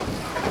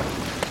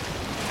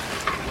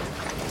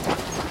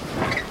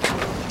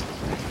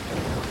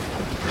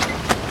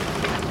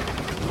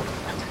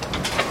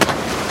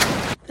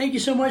Thank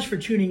you so much for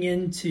tuning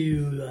in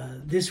to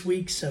this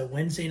week's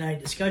Wednesday night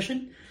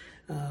discussion.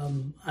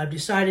 I've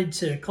decided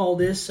to call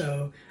this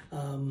our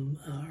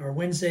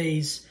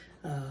Wednesday's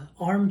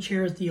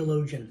Armchair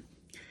Theologian.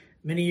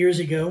 Many years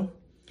ago,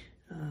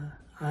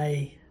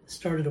 I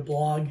started a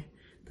blog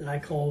that I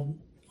called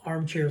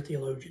Armchair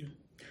Theologian.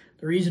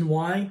 The reason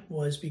why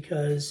was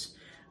because,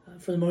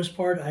 for the most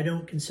part, I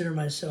don't consider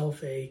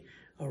myself a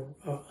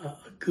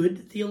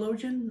good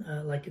theologian,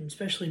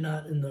 especially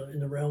not in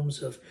the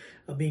realms of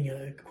being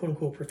a quote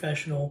unquote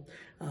professional.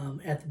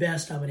 At the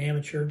best, I'm an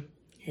amateur,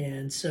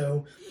 and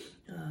so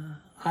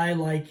I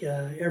like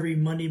every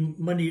Monday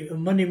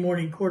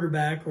morning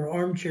quarterback or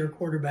armchair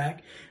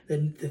quarterback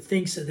that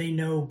thinks that they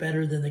know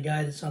better than the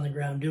guy that's on the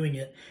ground doing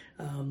it.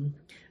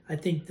 I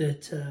think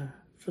that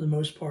for the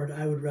most part,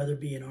 I would rather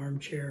be an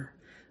armchair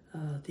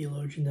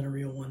theologian than a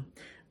real one.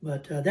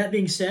 But that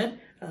being said,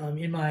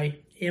 in my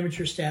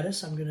amateur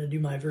status, I'm going to do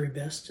my very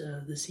best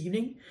this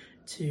evening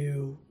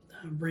to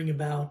bring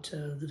about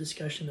the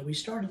discussion that we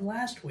started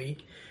last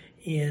week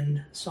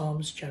in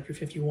Psalms chapter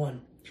 51.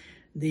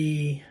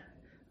 The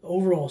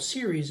overall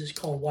series is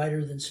called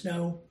Whiter Than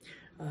Snow.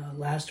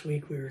 Last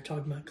week we were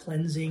talking about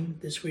cleansing.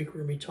 This week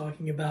we're going to be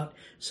talking about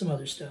some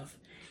other stuff.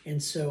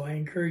 And so I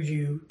encourage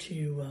you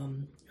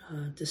to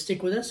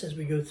stick with us as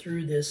we go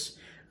through this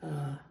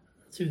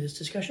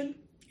discussion.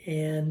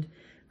 And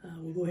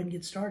we'll go ahead and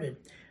get started.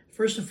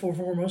 First and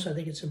foremost, I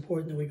think it's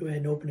important that we go ahead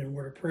and open in a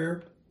word of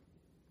prayer.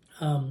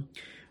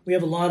 We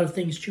have a lot of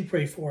things to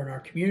pray for in our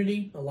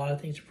community, a lot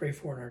of things to pray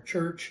for in our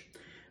church.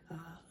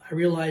 I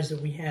realize that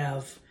we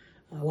have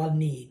a lot of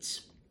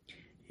needs.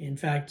 In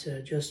fact,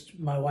 just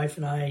my wife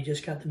and I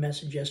just got the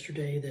message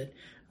yesterday that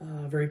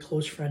a very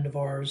close friend of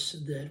ours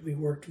that we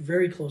worked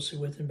very closely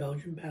with in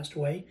Belgium passed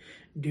away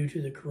due to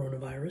the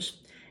coronavirus.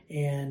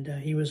 And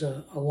he was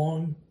a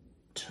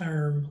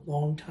long-time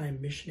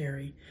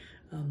missionary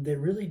that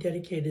really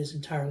dedicated his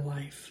entire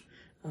life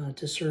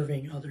to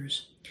serving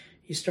others.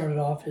 He started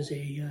off as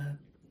a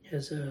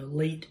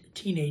late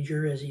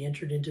teenager as he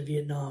entered into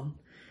Vietnam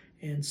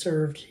and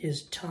served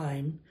his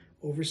time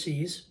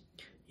overseas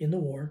in the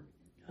war,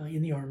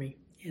 in the army.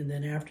 And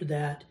then after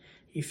that,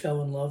 he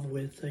fell in love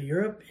with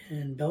Europe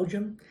and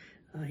Belgium.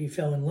 He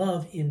fell in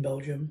love in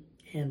Belgium,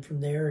 and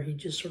from there he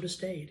just sort of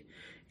stayed.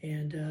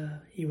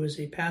 And he was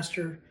a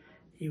pastor.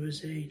 He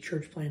was a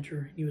church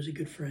planter. He was a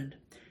good friend,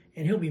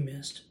 and he'll be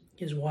missed.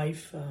 His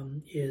wife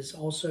is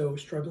also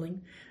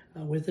struggling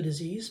with the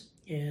disease,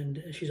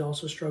 and she's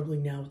also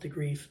struggling now with the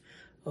grief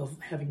of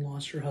having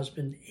lost her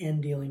husband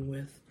and dealing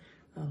with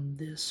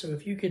this. So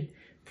if you could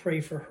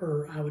pray for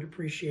her, I would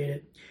appreciate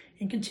it.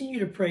 And continue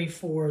to pray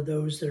for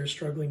those that are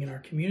struggling in our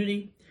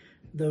community,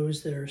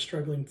 those that are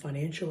struggling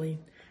financially,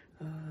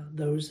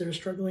 those that are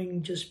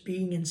struggling just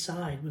being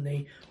inside when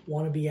they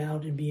want to be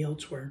out and be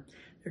elsewhere.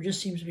 There just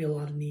seems to be a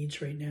lot of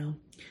needs right now.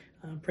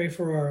 Pray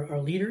for our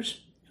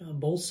leaders,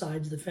 both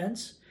sides of the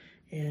fence,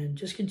 and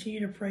just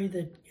continue to pray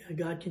that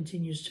God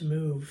continues to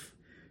move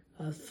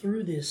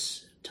through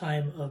this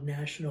time of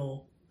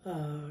national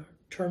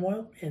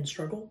turmoil and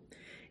struggle,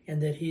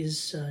 and that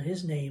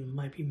his name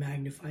might be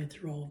magnified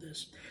through all of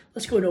this.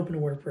 Let's go and open a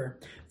word of prayer.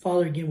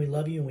 Father, again, we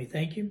love you and we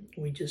thank you.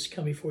 We just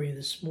come before you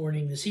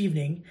this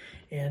evening,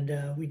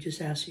 and we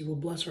just ask you will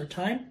bless our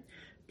time,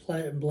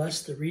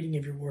 bless the reading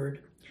of your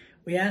word.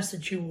 We ask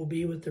that you will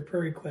be with the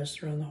prayer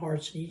requests around the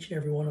hearts of each and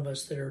every one of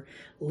us that are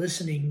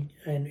listening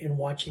and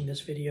watching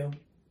this video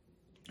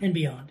and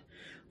beyond.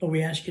 Lord,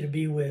 we ask you to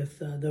be with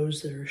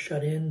those that are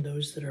shut in,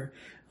 those that are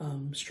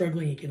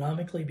struggling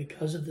economically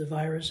because of the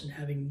virus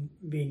and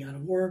being out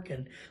of work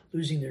and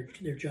losing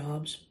their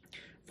jobs.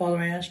 Father,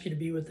 I ask you to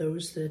be with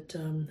those that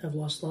have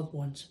lost loved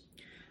ones.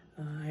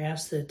 I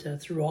ask that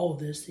through all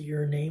of this, that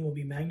your name will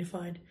be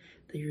magnified,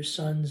 that your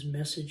son's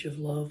message of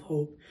love,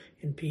 hope,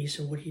 and peace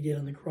and what he did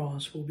on the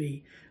cross will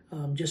be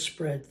just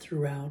spread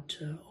throughout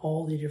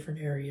all the different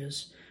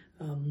areas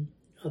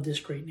of this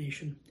great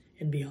nation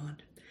and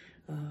beyond.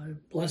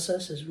 Bless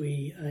us as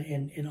we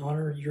and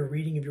honor your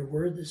reading of your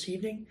word this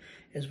evening,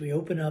 as we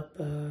open up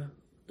the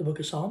book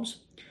of Psalms,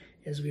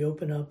 as we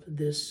open up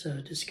this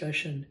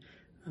discussion.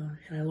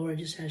 And Lord, I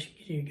just ask you to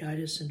continue to guide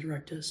us and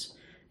direct us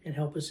and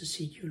help us to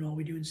seek you in all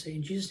we do and say.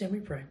 In Jesus' name we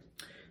pray.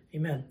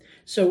 Amen.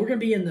 So we're going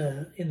to be in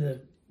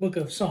the book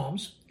of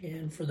Psalms.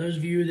 And for those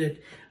of you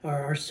that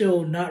are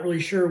still not really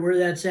sure where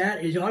that's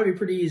at, it ought to be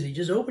pretty easy.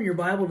 Just open your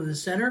Bible to the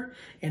center,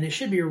 and it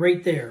should be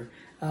right there.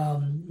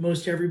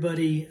 Most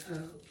everybody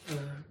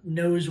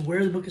knows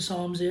where the book of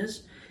Psalms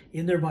is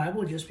in their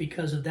Bible just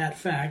because of that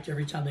fact.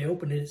 Every time they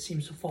open it, it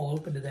seems to fall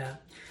open to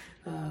that.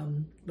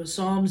 But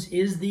Psalms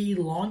is the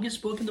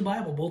longest book in the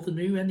Bible, both the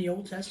New and the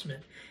Old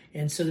Testament.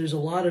 And so there's a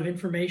lot of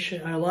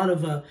information, a lot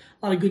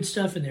of good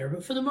stuff in there.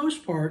 But for the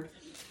most part,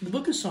 the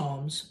book of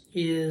Psalms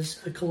is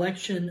a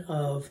collection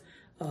of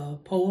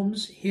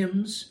poems,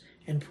 hymns,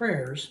 and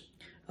prayers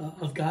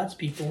of God's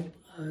people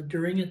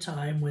during a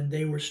time when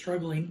they were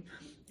struggling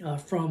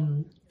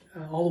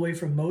all the way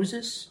from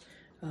Moses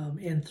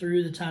and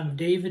through the time of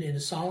David into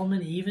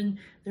Solomon, even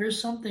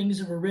there's some things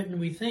that were written,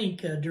 we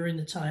think, during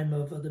the time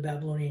of the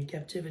Babylonian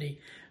captivity,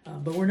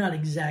 but we're not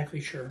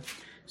exactly sure.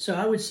 So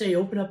I would say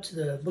open up to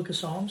the book of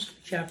Psalms,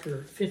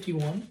 chapter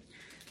 51.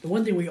 The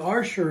one thing we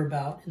are sure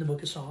about in the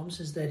book of Psalms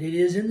is that it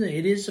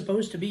is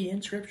supposed to be in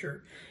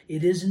Scripture.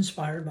 It is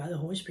inspired by the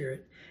Holy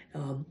Spirit,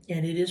 and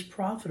it is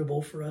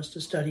profitable for us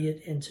to study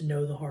it and to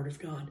know the heart of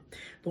God.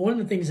 But one of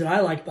the things that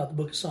I like about the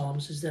book of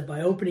Psalms is that by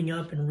opening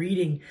up and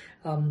reading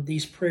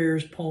these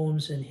prayers,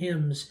 poems, and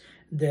hymns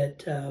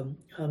that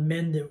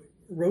men that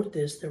wrote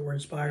this, that were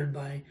inspired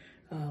by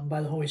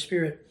the Holy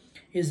Spirit,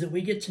 is that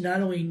we get to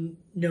not only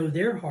know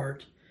their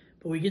heart,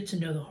 but we get to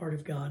know the heart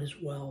of God as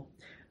well.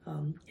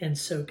 And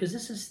so, because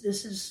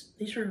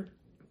these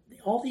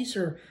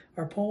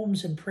are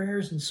poems and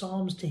prayers and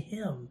psalms to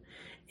Him,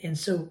 and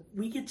so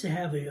we get to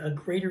have a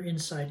greater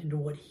insight into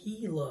what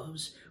He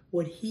loves,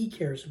 what He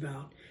cares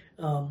about,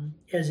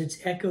 as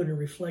it's echoed and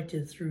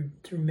reflected through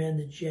men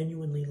that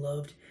genuinely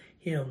loved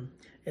Him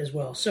as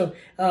well. So,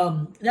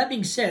 that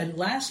being said,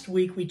 last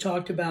week we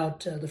talked about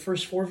the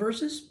first 4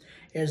 verses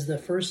as the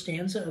first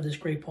stanza of this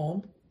great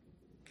poem.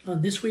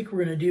 This week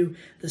we're going to do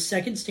the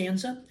second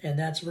stanza, and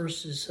that's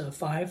verses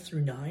 5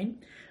 through 9.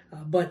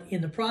 But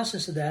in the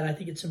process of that, I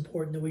think it's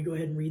important that we go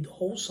ahead and read the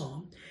whole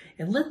psalm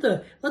and let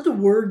the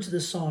words of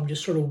the psalm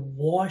just sort of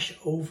wash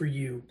over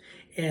you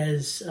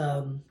as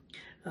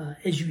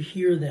you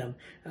hear them,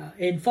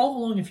 and follow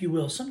along if you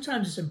will.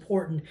 Sometimes it's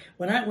important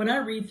when I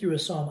read through a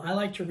psalm, I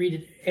like to read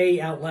it A,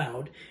 out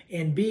loud,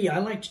 and B, I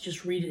like to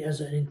just read it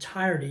as an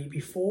entirety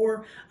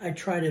before I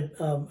try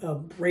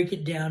to break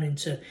it down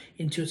into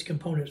its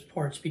component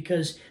parts,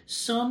 because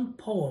some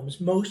poems,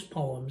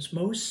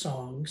 most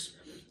songs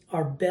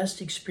are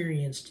best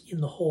experienced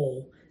in the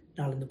whole,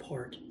 not in the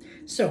part.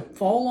 So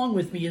follow along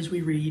with me as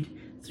we read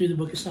through the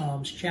book of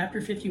Psalms,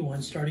 chapter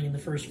 51, starting in the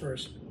first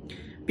verse.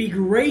 Be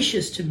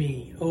gracious to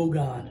me, O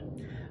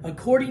God,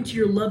 according to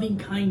your loving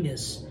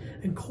kindness,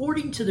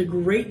 according to the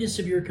greatness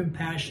of your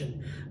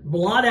compassion.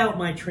 Blot out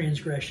my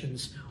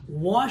transgressions.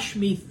 Wash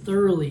me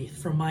thoroughly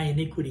from my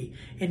iniquity,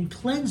 and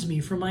cleanse me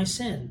from my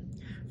sin.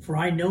 For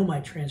I know my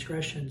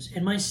transgressions,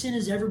 and my sin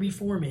is ever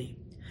before me.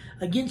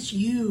 Against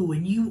you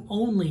and you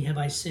only have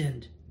I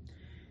sinned,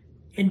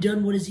 and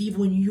done what is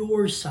evil in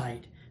your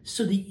sight,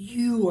 so that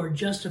you are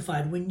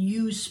justified when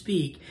you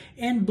speak,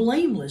 and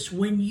blameless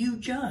when you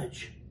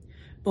judge.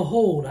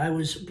 Behold, I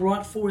was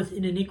brought forth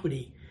in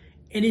iniquity,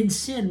 and in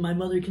sin my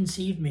mother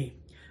conceived me.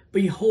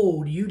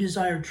 Behold, you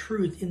desire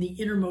truth in the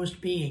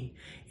innermost being,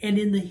 and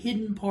in the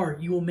hidden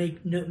part you will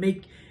make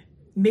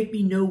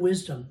me know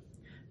wisdom.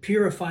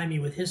 Purify me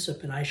with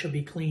hyssop, and I shall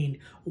be clean.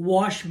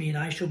 Wash me, and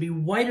I shall be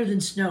whiter than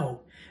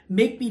snow.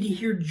 Make me to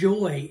hear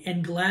joy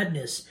and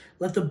gladness.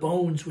 Let the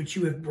bones which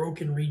you have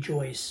broken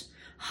rejoice.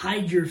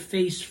 Hide your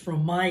face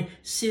from my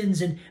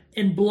sins,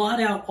 and blot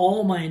out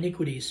all my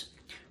iniquities.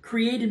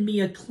 Create in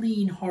me a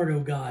clean heart, O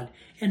God,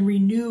 and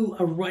renew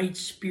a right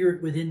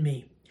spirit within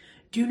me.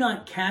 Do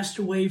not cast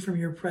away from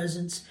your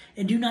presence,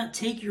 and do not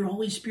take your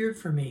Holy Spirit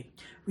from me.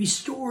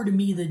 Restore to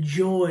me the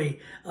joy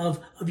of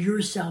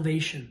your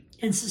salvation,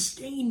 and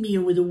sustain me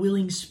with a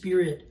willing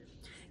spirit.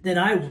 Then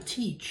I will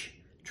teach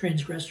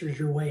transgressors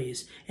your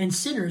ways, and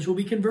sinners will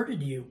be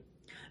converted to you.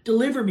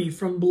 Deliver me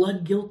from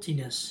blood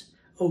guiltiness,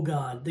 O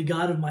God, the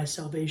God of my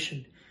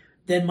salvation.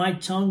 Then my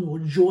tongue will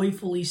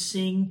joyfully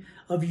sing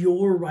of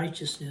your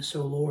righteousness,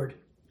 O Lord.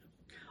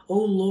 O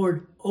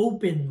Lord,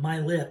 open my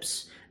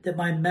lips, that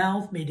my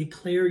mouth may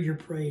declare your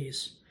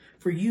praise.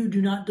 For you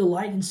do not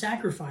delight in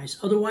sacrifice,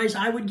 otherwise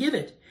I would give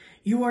it.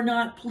 You are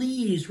not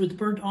pleased with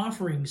burnt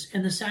offerings,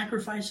 and the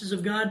sacrifices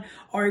of God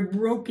are a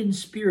broken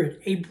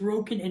spirit, a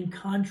broken and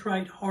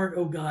contrite heart,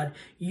 O God,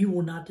 you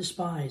will not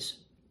despise.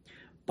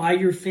 By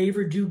your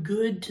favor do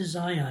good to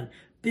Zion,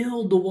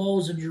 build the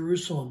walls of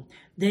Jerusalem.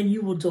 Then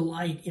you will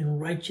delight in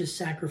righteous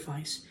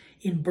sacrifice,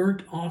 in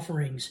burnt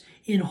offerings,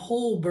 in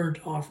whole burnt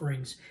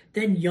offerings.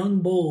 Then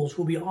young bulls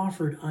will be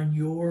offered on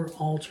your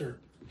altar.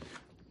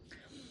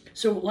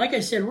 So, like I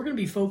said, we're going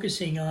to be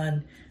focusing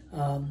on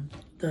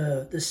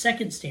the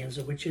second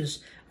stanza, which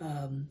is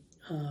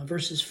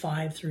verses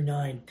 5 through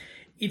 9.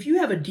 If you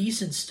have a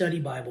decent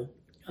study Bible,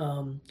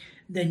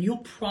 then you'll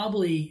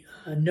probably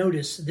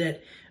notice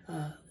that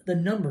the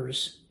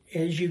numbers,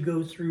 as you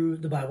go through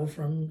the Bible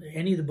from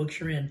any of the books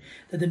you're in,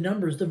 that the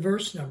numbers, the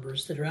verse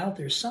numbers that are out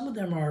there, some of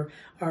them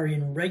are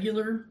in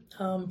regular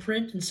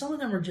print, and some of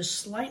them are just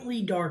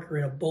slightly darker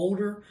in a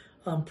bolder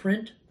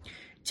print.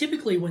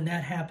 Typically, when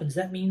that happens,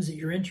 that means that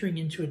you're entering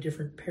into a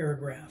different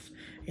paragraph,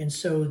 and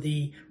so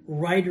the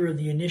writer of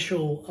the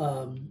initial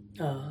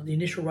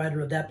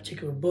writer of that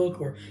particular book,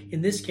 or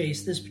in this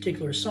case, this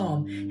particular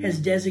psalm, has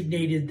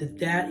designated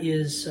that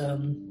is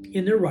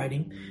in their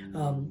writing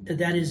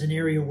that is an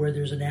area where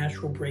there's a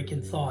natural break in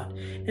thought,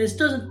 and this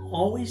doesn't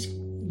always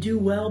do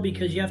well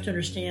because you have to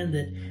understand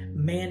that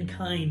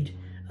mankind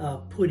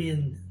put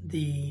in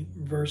the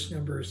verse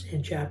numbers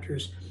and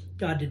chapters.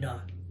 God did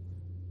not.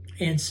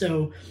 And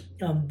so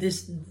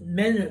this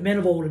men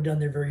of old have done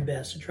their very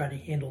best to try to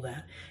handle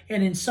that.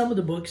 And in some of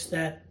the books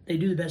that they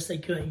do the best they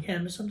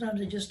can, but sometimes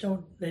they just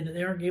don't,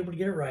 they aren't able to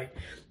get it right.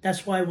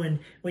 That's why when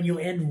you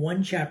end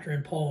one chapter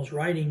in Paul's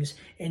writings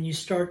and you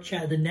start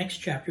the next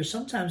chapter,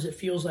 sometimes it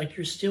feels like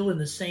you're still in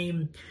the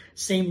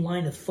same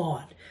line of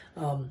thought.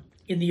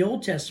 In the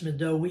Old Testament,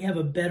 though, we have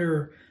a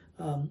better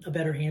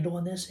handle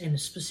on this, and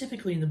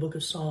specifically in the book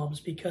of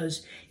Psalms,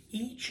 because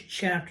each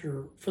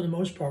chapter, for the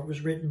most part, was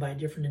written by a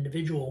different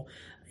individual.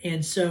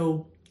 And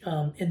so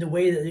in the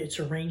way that it's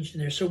arranged in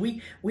there. So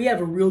we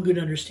have a real good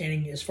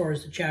understanding as far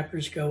as the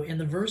chapters go, and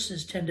the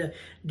verses tend to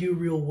do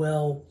real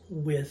well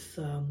with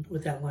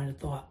that line of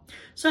thought.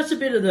 So that's a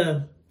bit of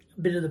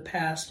the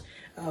past.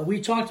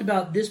 We talked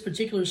about this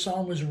particular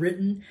psalm was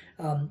written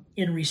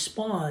in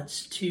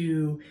response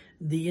to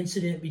the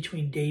incident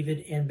between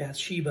David and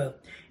Bathsheba,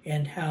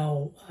 and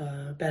how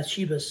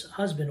Bathsheba's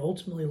husband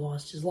ultimately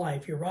lost his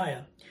life,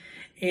 Uriah.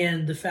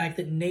 And the fact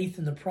that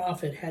Nathan the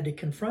prophet had to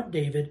confront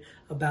David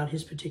about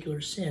his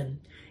particular sin.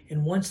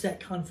 And once that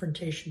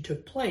confrontation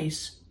took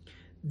place,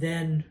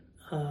 then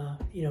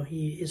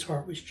his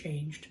heart was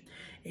changed.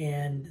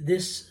 And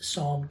this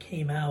psalm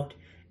came out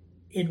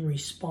in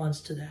response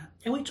to that.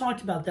 And we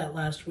talked about that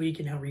last week,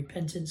 and how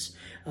repentance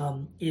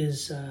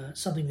is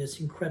something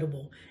that's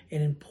incredible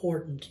and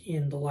important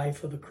in the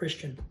life of a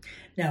Christian.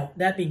 Now,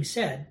 that being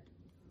said,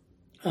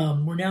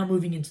 we're now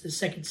moving into the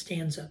second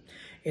stanza,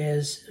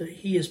 as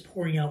he is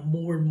pouring out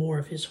more and more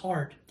of his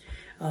heart.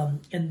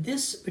 And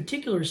this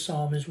particular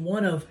psalm is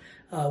one of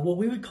what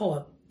we would call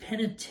a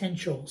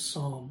penitential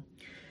psalm.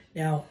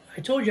 Now,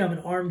 I told you I'm an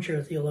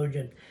armchair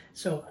theologian,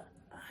 so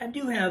I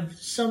do have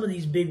some of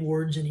these big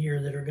words in here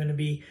that are going to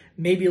be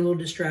maybe a little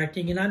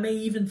distracting, and I may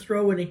even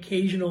throw an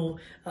occasional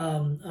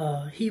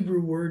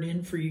Hebrew word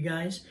in for you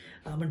guys.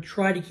 I'm going to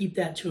try to keep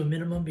that to a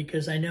minimum,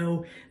 because I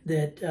know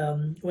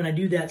that when I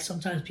do that,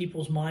 sometimes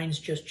people's minds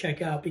just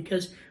check out,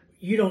 because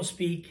you don't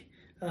speak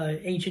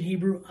ancient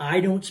Hebrew, I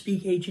don't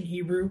speak ancient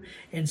Hebrew,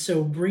 and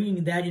so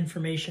bringing that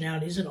information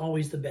out isn't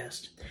always the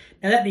best.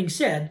 Now, that being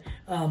said,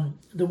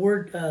 the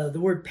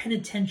word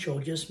penitential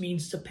just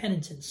means it's a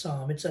penitent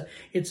psalm.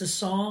 It's a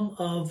psalm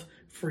of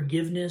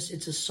forgiveness.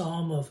 It's a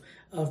psalm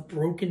of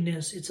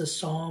brokenness. It's a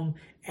psalm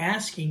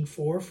asking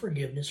for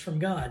forgiveness from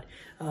God.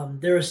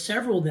 There are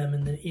several of them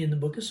in the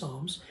book of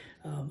Psalms.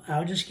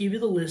 I'll just give you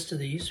the list of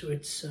these. So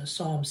it's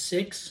Psalm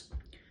 6,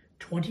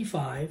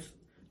 25,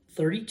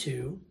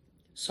 32,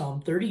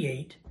 Psalm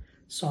 38,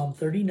 Psalm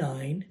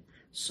 39,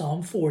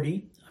 Psalm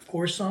 40, of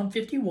course, Psalm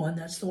 51,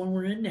 that's the one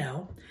we're in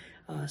now,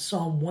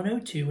 Psalm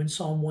 102, and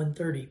Psalm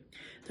 130.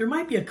 There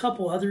might be a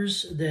couple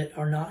others that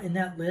are not in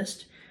that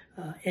list,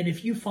 and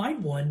if you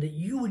find one that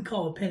you would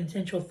call a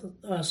penitential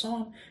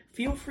psalm,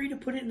 feel free to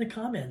put it in the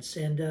comments,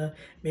 and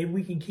maybe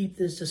we can keep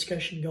this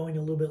discussion going a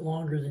little bit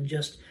longer than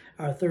just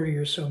our 30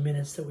 or so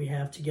minutes that we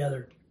have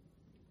together.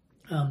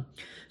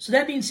 So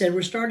that being said,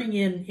 we're starting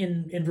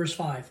in verse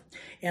 5.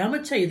 And I'm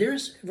going to tell you,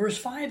 there's verse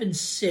 5 and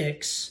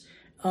 6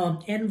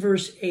 and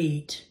verse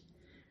 8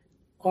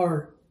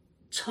 are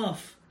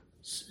tough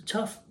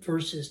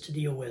verses to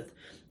deal with.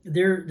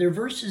 They're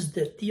verses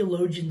that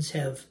theologians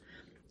have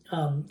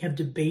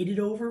debated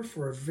over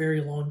for a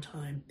very long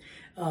time,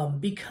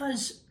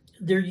 because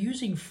they're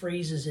using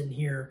phrases in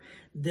here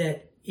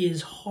that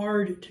is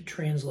hard to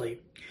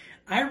translate.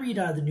 I read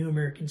out of the New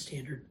American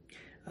Standard.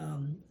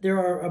 There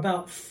are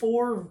about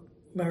 4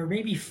 or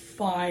maybe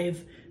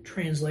 5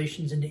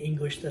 translations into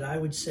English that I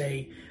would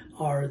say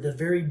are the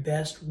very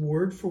best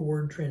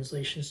word-for-word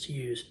translations to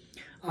use.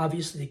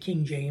 Obviously, the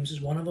King James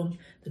is one of them.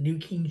 The New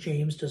King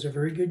James does a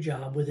very good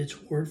job with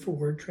its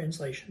word-for-word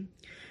translation.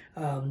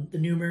 The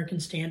New American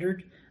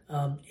Standard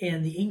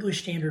and the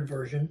English Standard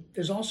Version.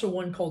 There's also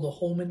one called the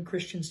Holman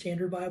Christian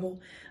Standard Bible.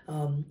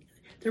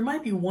 There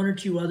might be 1 or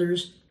 2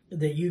 others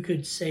that you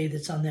could say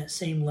that's on that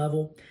same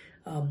level.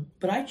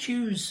 But I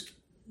choose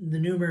the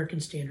New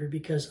American Standard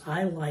because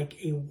I like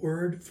a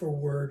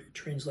word-for-word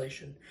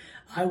translation.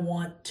 I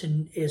want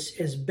to,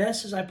 as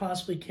best as I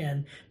possibly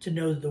can, to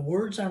know that the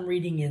words I'm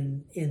reading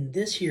in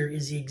this here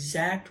is the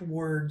exact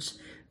words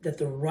that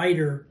the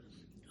writer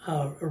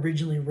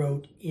originally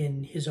wrote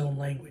in his own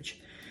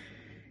language.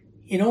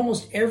 In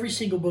almost every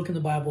single book in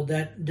the Bible,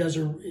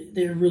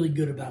 they're really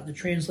good about it. The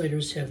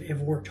translators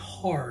have worked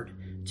hard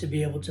to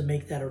be able to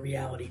make that a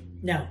reality.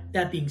 Now,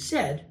 that being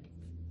said,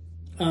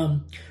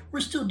 we're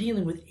still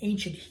dealing with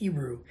ancient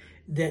Hebrew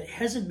that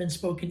hasn't been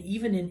spoken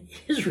even in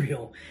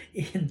Israel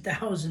in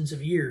thousands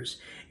of years.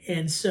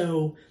 And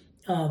so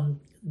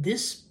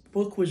this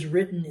book was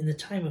written in the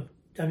time of,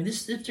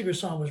 this particular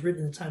psalm was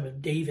written in the time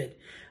of David.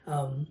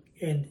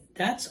 And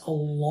that's a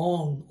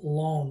long,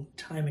 long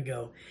time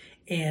ago.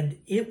 And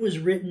it was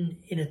written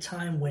in a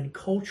time when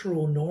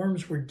cultural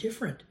norms were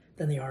different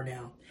than they are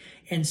now.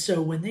 And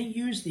so when they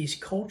use these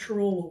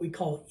cultural, what we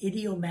call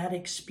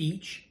idiomatic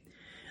speech,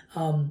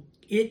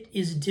 it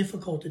is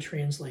difficult to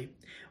translate.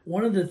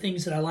 One of the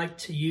things that I like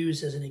to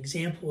use as an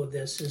example of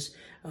this is,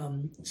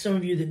 some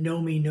of you that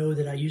know me know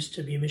that I used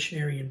to be a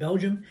missionary in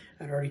Belgium.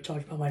 I'd already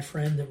talked about my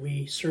friend that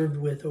we served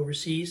with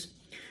overseas.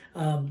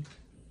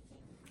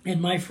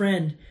 And my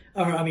friend,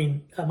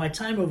 my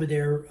time over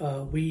there,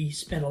 we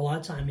spent a lot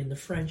of time in the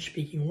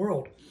French-speaking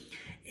world.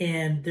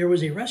 And there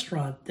was a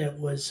restaurant that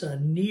was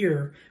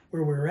near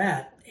where we were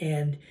at.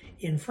 And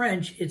in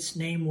French, its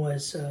name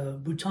was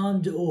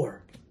Bouton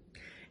d'Or.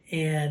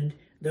 And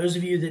those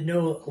of you that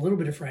know a little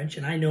bit of French,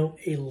 and I know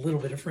a little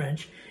bit of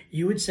French,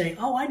 you would say,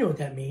 oh, I know what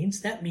that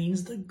means. That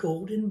means the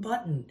golden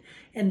button.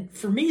 And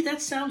for me,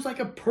 that sounds like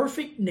a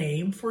perfect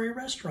name for a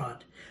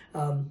restaurant,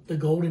 the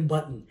Golden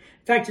Button.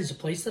 In fact, it's a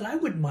place that I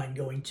wouldn't mind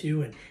going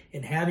to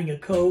and having a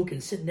Coke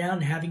and sitting down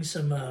and having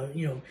some,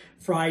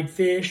 fried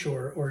fish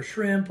or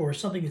shrimp or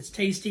something that's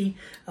tasty,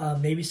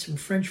 maybe some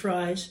French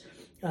fries.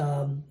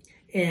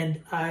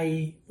 And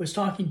I was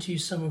talking to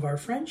some of our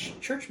French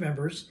church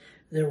members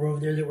that were over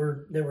there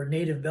that were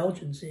native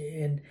Belgians,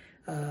 and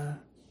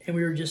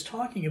we were just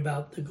talking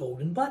about the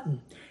Golden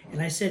Button.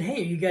 And I said,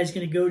 hey, are you guys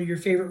going to go to your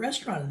favorite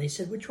restaurant? And they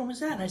said, which one was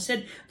that? And I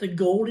said, the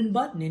Golden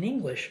Button in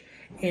English.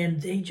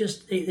 And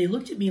they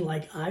looked at me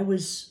like I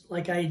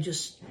had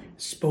just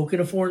spoken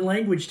a foreign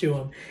language to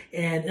them.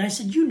 And I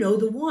said, you know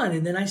the one.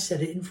 And then I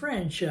said it in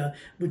French,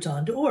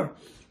 Bouton d'Or.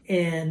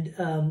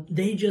 And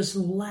they just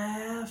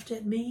laughed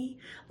at me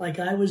like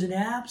I was an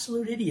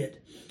absolute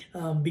idiot,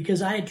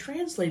 because I had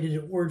translated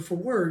it word for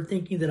word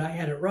thinking that I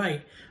had it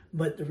right.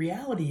 But the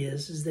reality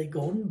is that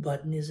Golden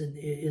Button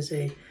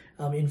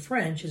in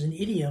French is an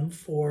idiom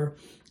for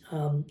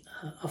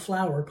a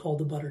flower called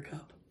the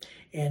buttercup.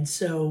 And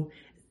so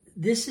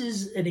this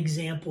is an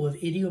example of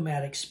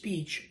idiomatic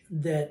speech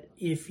that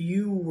if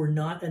you were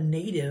not a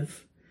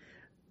native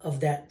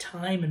of that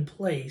time and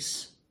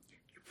place,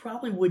 you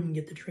probably wouldn't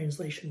get the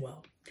translation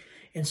well.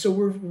 And so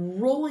we're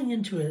rolling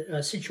into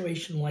a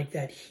situation like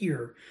that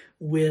here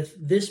with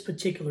this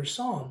particular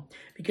psalm,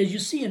 because you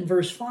see in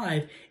verse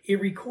 5,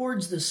 it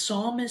records the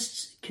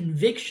psalmist's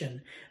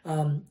conviction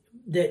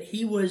that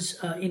he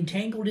was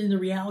entangled in the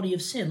reality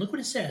of sin. Look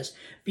what it says.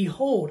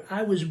 Behold,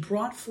 I was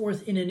brought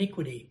forth in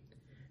iniquity.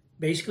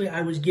 Basically,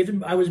 I was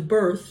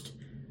birthed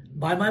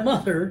by my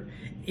mother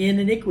in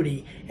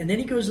iniquity. And then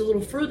he goes a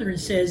little further and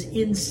says,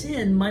 in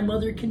sin, my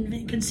mother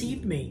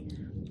conceived me.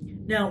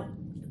 Now,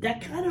 that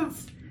kind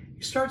of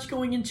starts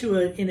going into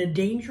in a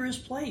dangerous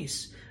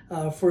place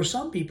for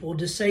some people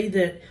to say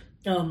that.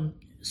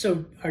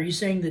 So, are you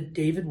saying that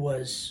David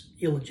was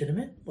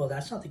illegitimate? Well,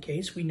 that's not the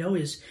case. We know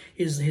his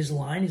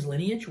line, his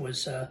lineage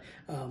was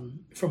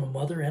from a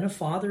mother and a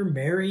father,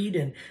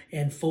 married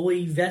and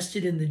fully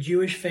vested in the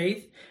Jewish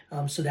faith.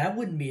 So that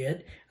wouldn't be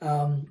it.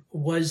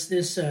 Was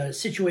this a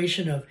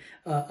situation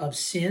of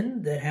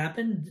sin that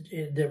happened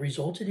that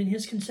resulted in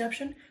his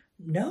conception?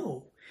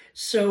 No.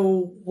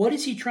 So what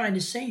is he trying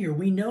to say here?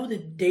 We know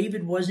that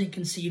David wasn't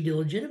conceived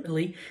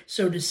illegitimately.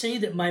 So to say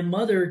that my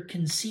mother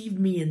conceived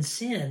me in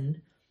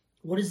sin,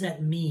 what does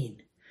that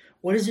mean?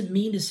 What does it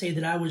mean to say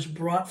that I was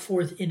brought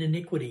forth in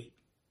iniquity?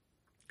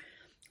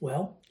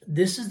 Well,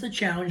 this is the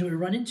challenge we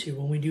run into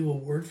when we do a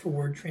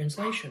word-for-word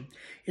translation,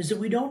 is that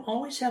we don't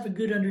always have a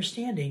good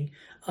understanding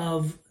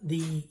of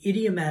the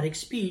idiomatic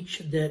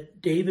speech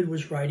that David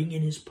was writing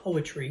in his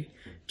poetry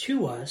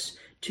to us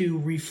to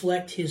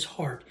reflect his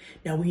heart.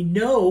 Now we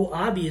know,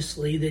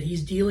 obviously, that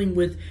he's dealing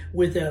with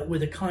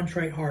a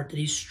contrite heart, that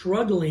he's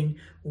struggling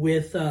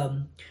with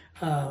the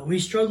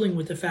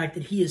fact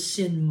that he has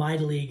sinned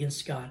mightily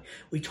against God.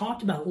 We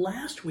talked about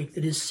last week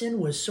that his sin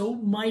was so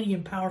mighty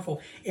and powerful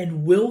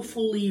and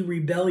willfully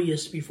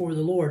rebellious before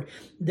the Lord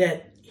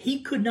that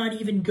he could not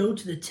even go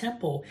to the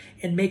temple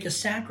and make a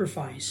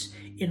sacrifice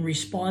in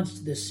response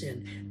to this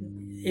sin.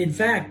 In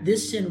fact,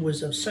 this sin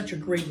was of such a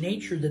great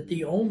nature that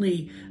the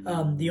only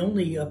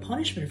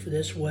punishment for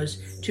this was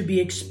to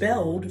be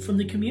expelled from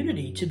the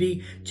community, to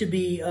be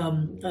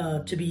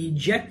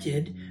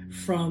ejected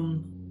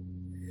from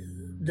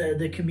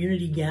the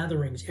community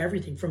gatherings,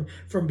 everything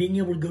from being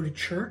able to go to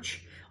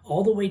church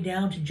all the way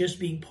down to just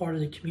being part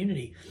of the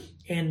community.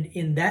 And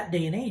in that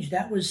day and age,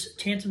 that was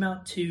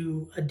tantamount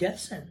to a death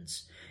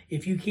sentence.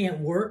 If you can't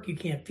work, you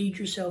can't feed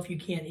yourself, you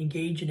can't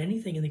engage in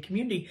anything in the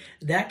community,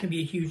 that can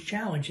be a huge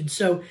challenge. And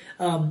so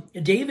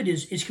David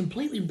is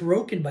completely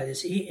broken by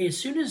this. As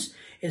soon as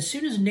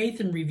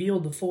Nathan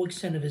revealed the full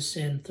extent of his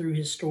sin through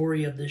his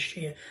story of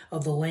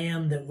the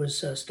lamb that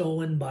was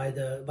stolen by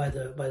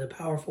the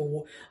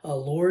powerful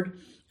Lord,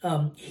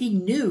 he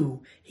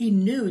knew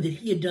that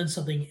he had done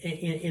something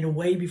in a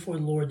way before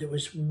the Lord that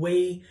was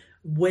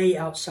way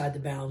outside the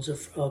bounds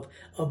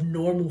of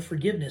normal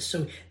forgiveness.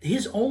 So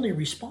his only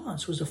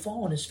response was to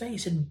fall on his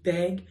face and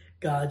beg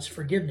God's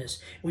forgiveness.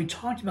 We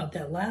talked about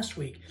that last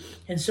week.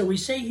 And so we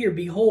say here,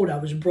 behold, I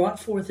was brought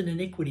forth in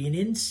iniquity, and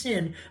in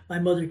sin my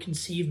mother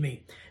conceived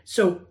me.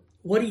 So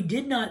what he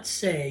did not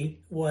say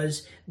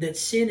was that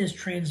sin is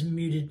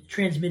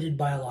transmitted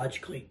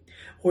biologically,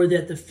 or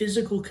that the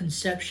physical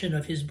conception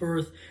of his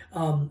birth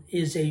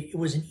was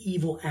an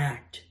evil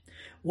act.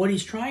 What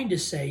he's trying to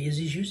say is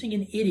he's using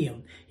an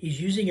idiom.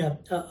 He's using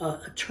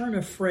a turn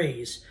of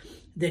phrase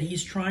that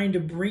he's trying to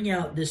bring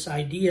out this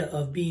idea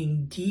of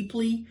being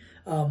deeply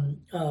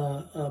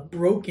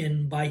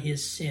broken by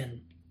his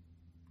sin.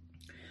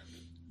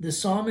 The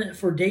psalm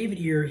for David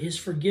here, his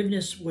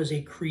forgiveness was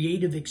a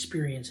creative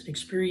experience, an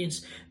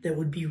experience that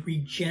would be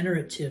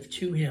regenerative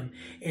to him.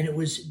 And it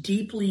was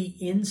deeply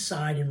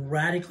inside and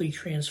radically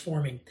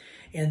transforming.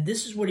 And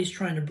this is what he's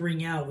trying to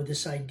bring out with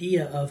this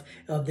idea of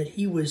that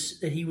he was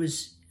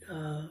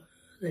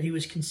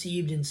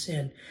conceived in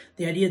sin.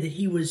 The idea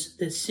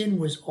that sin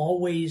was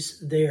always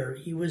there.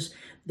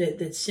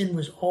 That sin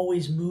was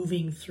always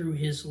moving through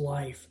his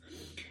life.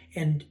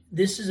 And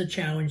this is a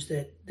challenge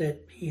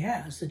that he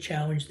has, the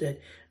challenge that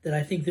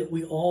I think that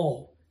we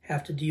all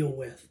have to deal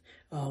with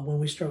when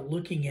we start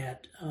looking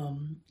at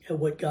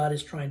what God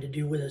is trying to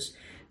do with us.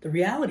 The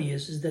reality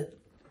is that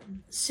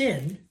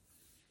sin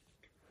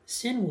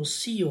will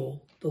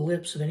seal the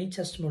lips of any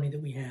testimony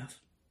that we have.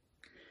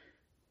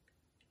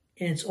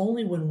 And it's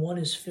only when one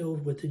is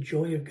filled with the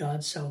joy of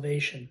God's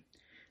salvation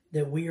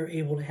that we are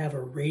able to have a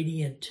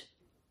radiant,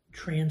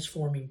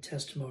 transforming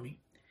testimony.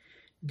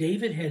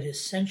 David had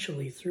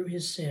essentially, through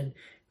his sin,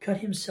 cut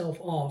himself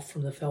off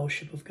from the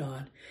fellowship of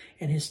God,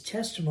 and his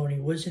testimony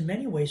was in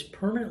many ways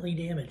permanently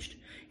damaged.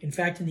 In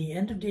fact, in the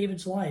end of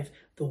David's life,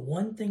 the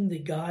one thing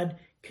that God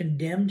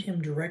condemned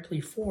him directly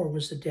for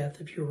was the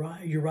death of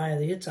Uriah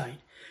the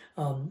Hittite,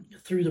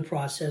 through the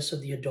process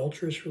of the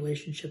adulterous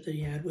relationship that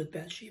he had with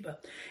Bathsheba.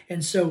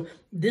 And so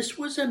this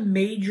was a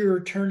major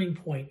turning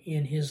point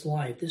in his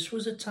life. This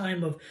was a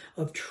time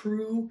of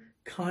true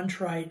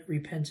contrite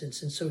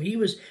repentance. And so he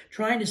was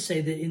trying to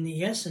say that in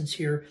the essence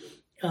here,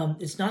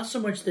 it's not so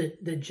much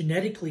that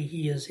genetically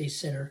he is a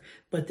sinner,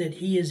 but that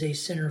he is a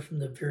sinner from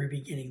the very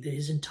beginning, that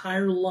his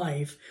entire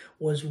life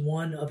was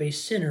one of a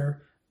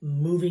sinner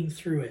moving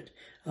through it.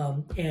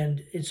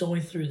 And it's only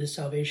through the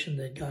salvation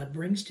that God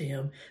brings to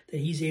him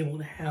that he's able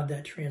to have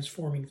that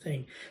transforming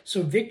thing.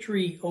 So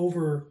victory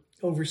over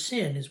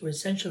sin is what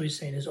essentially he's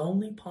saying is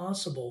only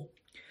possible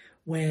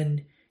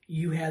when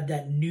you have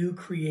that new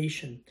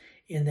creation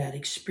in that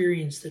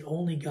experience that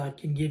only God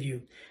can give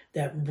you.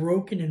 That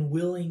broken and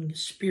willing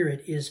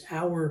spirit is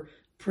our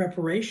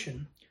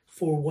preparation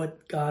for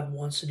what God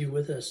wants to do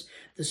with us.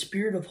 The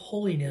spirit of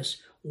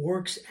holiness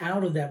works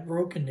out of that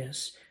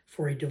brokenness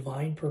for a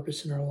divine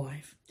purpose in our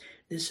life.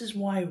 This is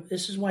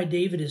why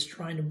David is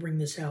trying to bring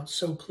this out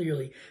so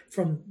clearly.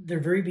 From the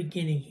very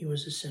beginning, he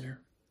was a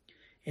sinner,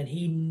 and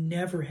he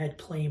never had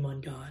claim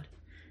on God.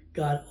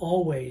 God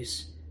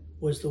always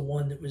was the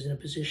one that was in a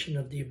position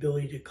of the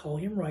ability to call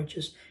him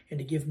righteous and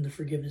to give him the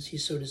forgiveness he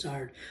so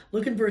desired.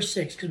 Look in verse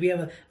 6, because we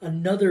have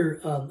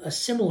a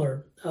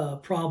similar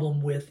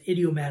problem with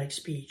idiomatic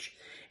speech.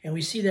 And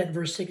we see that in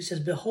verse 6, it says,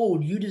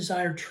 "Behold, you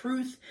desire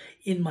truth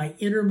in my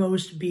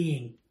innermost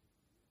being."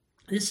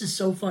 This is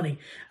so funny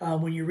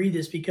when you read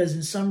this, because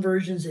in some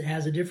versions it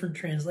has a different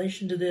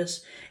translation to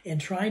this. And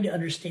trying to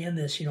understand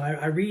this,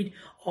 I read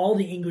all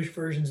the English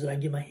versions that I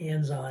get my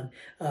hands on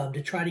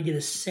to try to get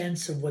a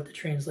sense of what the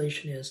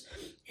translation is.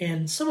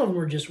 And some of them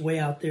are just way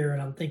out there,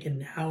 and I'm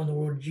thinking, how in the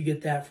world did you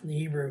get that from the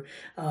Hebrew?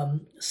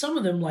 Some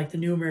of them, like the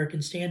New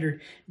American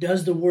Standard,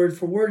 does the word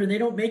for word, and they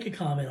don't make a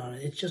comment on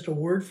it. It's just a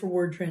word for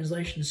word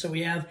translation. So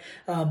we have,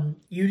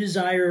 you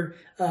desire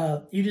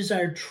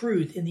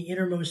truth in the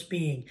innermost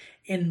being,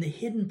 and in the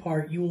hidden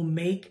part, you will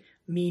make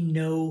me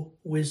know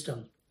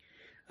wisdom.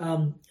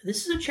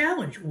 This is a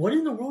challenge. What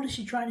in the world is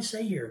he trying to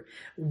say here?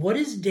 What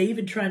is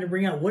David trying to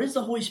bring out? What is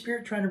the Holy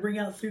Spirit trying to bring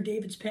out through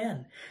David's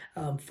pen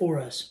for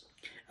us?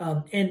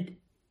 And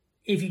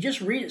if you just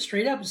read it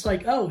straight up, it's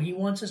like, oh, he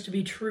wants us to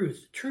be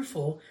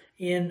truthful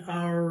in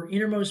our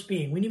innermost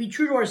being. We need to be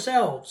true to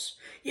ourselves.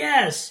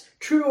 Yes,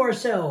 true to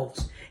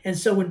ourselves. And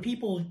so when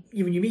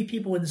you meet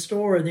people in the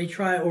store and they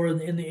try, or out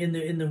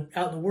in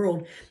the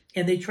world,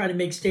 and they try to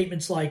make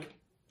statements like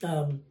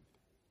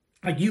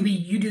you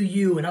do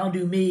you and I'll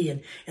do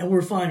me and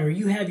we're fine, or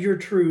you have your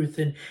truth,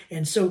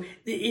 and so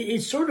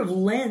it sort of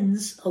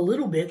lends a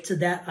little bit to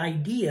that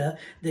idea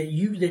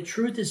that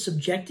truth is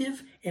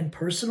subjective and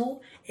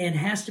personal and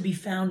has to be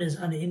found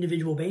on an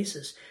individual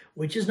basis,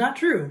 which is not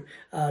true.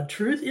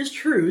 Truth is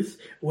truth,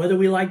 whether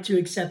we like to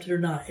accept it or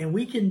not, and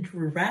we can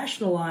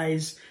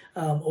rationalize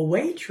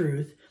away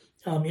truth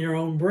in our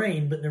own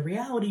brain, but in the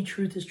reality,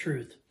 truth is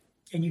truth,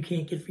 and you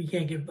can't get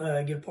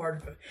a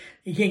part of it.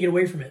 You can't get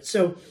away from it.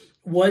 So,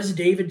 was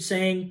David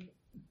saying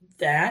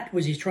that?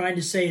 Was he trying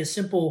to say a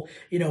simple,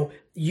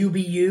 you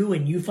be you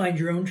and you find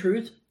your own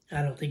truth?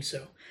 I don't think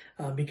so,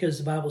 because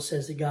the Bible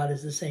says that God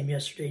is the same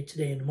yesterday,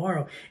 today, and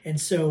tomorrow.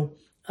 And so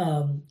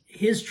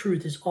his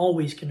truth is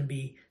always going to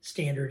be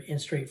standard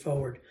and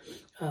straightforward.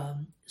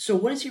 So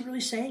what is he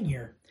really saying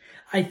here?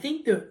 I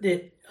think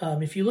that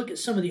if you look at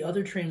some of the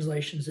other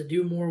translations that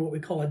do more what we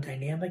call a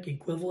dynamic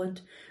equivalent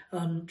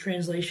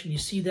translation, you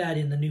see that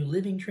in the New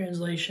Living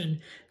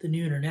Translation, the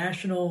New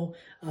International,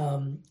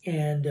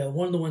 and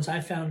one of the ones I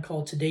found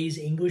called Today's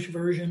English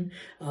Version.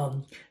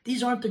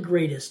 These aren't the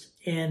greatest,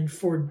 and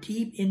for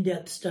deep,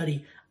 in-depth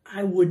study,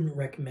 I wouldn't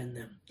recommend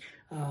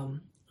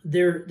them.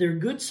 They're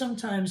good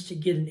sometimes to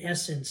get an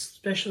essence,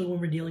 especially when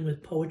we're dealing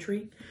with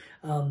poetry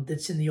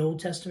that's in the Old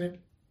Testament.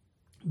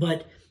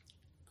 But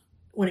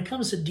when it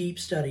comes to deep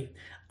study,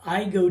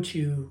 I go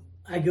to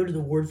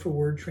the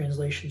word-for-word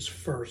translations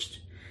first.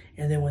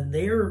 And then when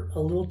they're a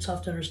little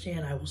tough to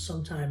understand, I will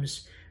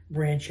sometimes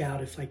branch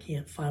out if I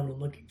can't find what I'm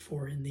looking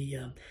for in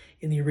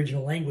the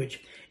original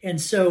language.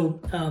 And so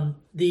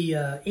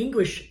the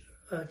English,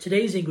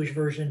 today's English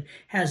version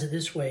has it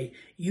this way: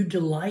 you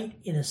delight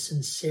in a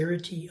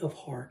sincerity of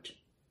heart.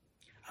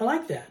 I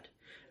like that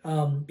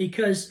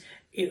because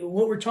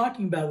what we're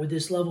talking about with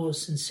this level of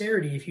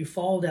sincerity, if you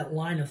follow that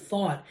line of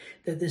thought,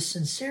 that this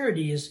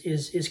sincerity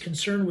is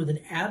concerned with an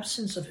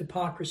absence of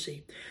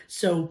hypocrisy.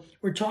 So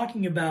we're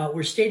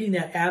stating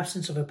that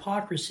absence of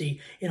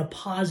hypocrisy in a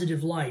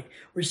positive light.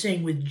 We're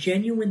saying with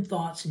genuine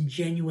thoughts and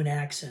genuine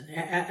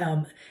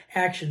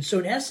action. So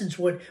in essence,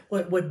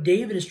 what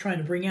David is trying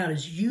to bring out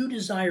is you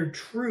desire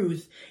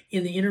truth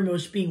in the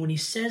innermost being. When he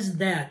says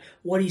that,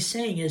 what he's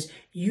saying is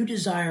you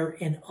desire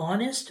an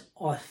honest,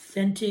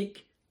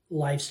 authentic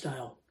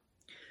lifestyle.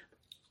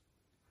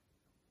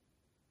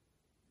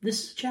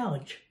 This is a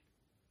challenge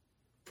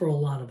for a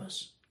lot of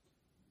us.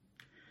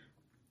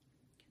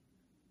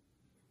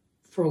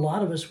 For a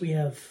lot of us, we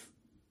have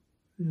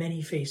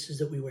many faces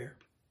that we wear.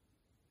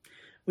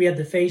 We have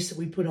the face that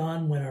we put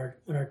on when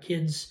our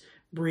kids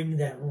bring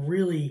that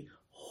really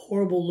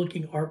horrible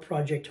looking art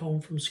project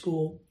home from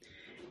school.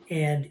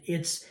 And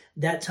it's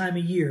that time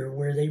of year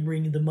where they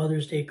bring the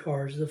Mother's Day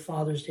cards, the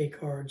Father's Day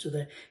cards, or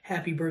the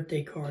happy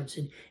birthday cards.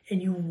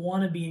 And you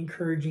want to be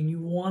encouraging, you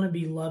want to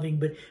be loving,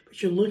 but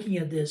you're looking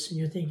at this and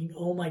you're thinking,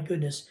 oh my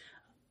goodness,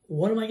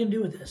 what am I going to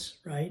do with this,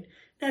 right?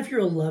 Now, if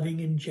you're a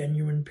loving and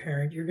genuine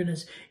parent, you're gonna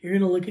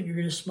look at, you're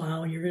gonna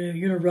smile, and you're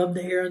gonna rub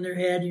the hair on their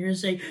head, and you're gonna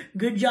say,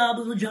 "Good job,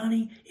 little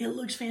Johnny. It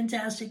looks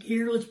fantastic.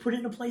 Here, let's put it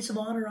in a place of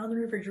honor on the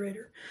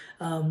refrigerator."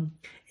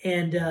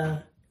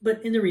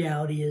 But in the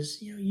reality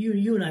is,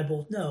 you and I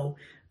both know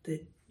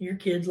that your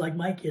kids, like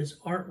my kids,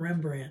 aren't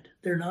Rembrandt.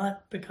 They're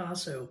not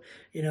Picasso.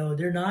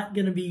 They're not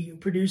going to be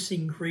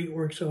producing great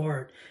works of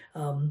art.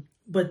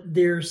 But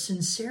their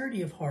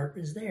sincerity of heart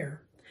is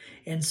there.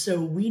 And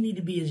so we need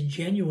to be as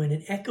genuine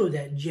and echo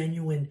that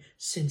genuine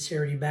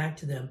sincerity back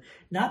to them.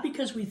 Not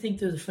because we think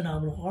they're the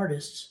phenomenal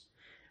artists.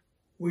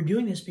 We're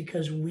doing this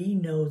because we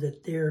know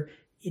that their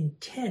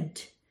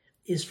intent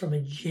is from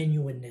a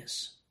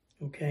genuineness.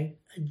 Okay?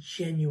 A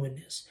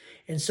genuineness.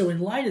 And so in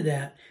light of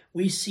that,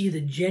 we see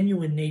the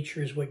genuine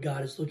nature is what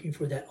God is looking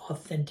for, that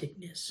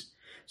authenticness.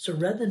 So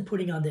rather than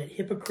putting on that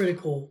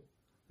hypocritical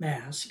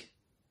mask,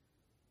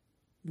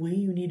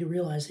 we need to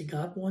realize that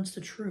God wants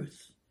the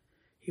truth.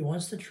 He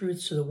wants the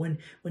truth so that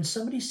when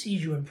somebody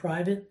sees you in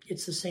private,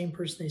 it's the same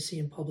person they see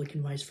in public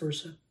and vice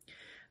versa.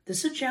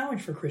 This is a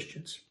challenge for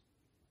Christians.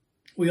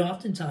 We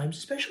oftentimes,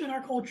 especially in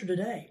our culture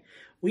today,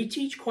 we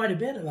teach quite a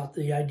bit about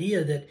the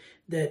idea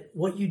that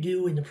what you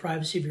do in the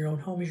privacy of your own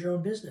home is your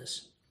own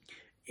business.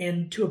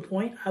 And to a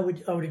point, I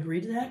would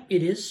agree to that.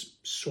 It is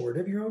sort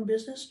of your own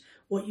business,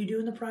 what you do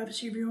in the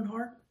privacy of your own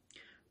heart.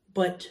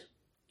 But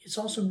it's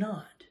also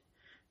not,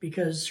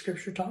 because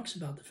Scripture talks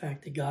about the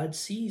fact that God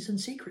sees in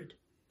secret.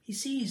 He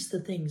sees the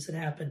things that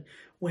happen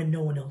when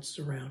no one else is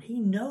around. He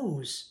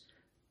knows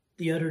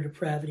the utter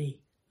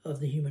depravity of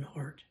the human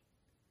heart.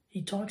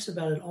 He talks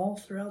about it all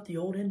throughout the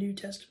Old and New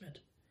Testament.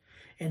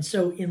 And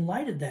so in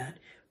light of that,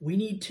 we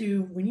need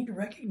to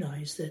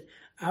recognize that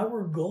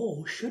our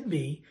goal should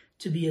be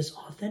to be as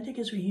authentic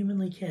as we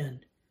humanly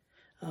can.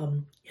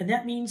 And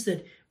that means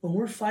that when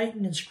we're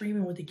fighting and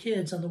screaming with the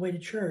kids on the way to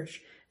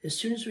church, as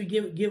soon as we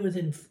get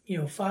within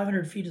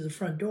 500 feet of the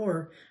front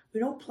door, we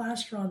don't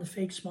plaster on the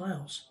fake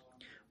smiles.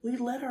 We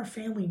let our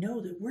family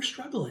know that we're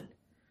struggling.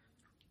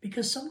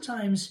 Because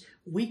sometimes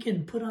we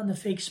can put on the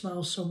fake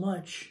smiles so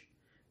much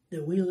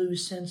that we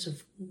lose sense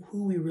of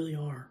who we really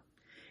are.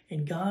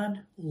 And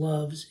God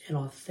loves an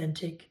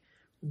authentic,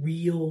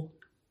 real,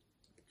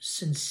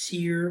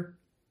 sincere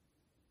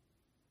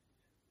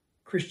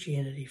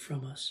Christianity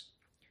from us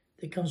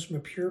that comes from a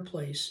pure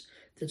place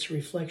that's a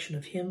reflection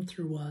of Him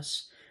through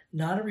us,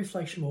 not a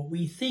reflection of what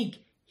we think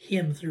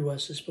Him through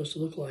us is supposed to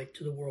look like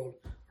to the world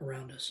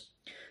around us.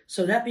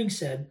 So that being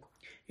said,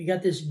 you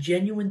got this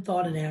genuine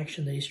thought and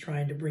action that He's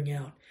trying to bring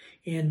out.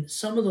 And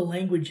some of the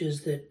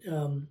languages that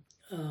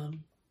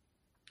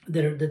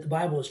the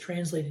Bible is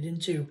translated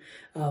into,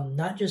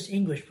 not just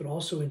English, but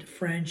also into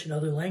French and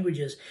other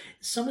languages,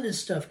 some of this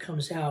stuff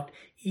comes out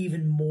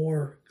even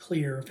more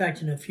clear. In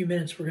fact, in a few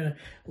minutes, we're going to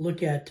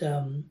look at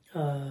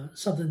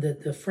something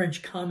that the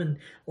French Common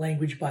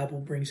Language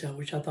Bible brings out,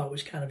 which I thought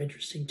was kind of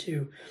interesting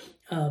too.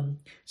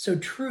 So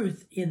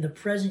truth in the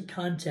present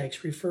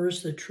context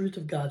refers to the truth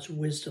of God's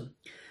wisdom.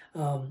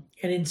 And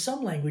in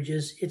some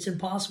languages, it's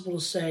impossible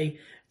to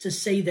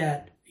say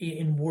that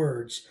in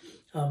words.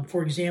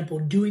 For example,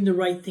 doing the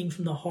right thing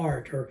from the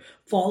heart or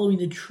following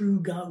the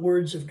true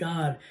words of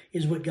God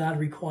is what God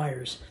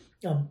requires.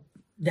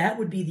 That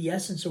would be the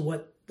essence of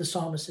what the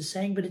psalmist is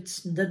saying, but it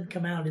doesn't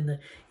come out in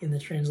the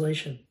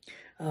translation.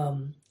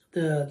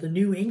 The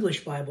New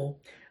English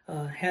Bible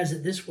has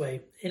it this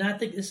way, and I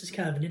think this is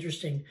kind of an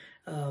interesting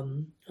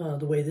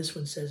the way this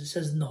one says. It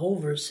says in the whole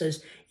verse,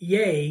 says,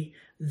 "Yea,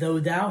 though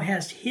thou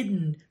hast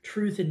hidden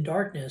truth in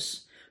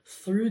darkness,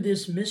 through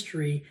this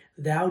mystery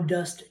thou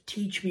dost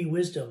teach me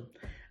wisdom."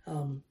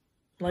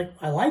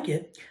 I like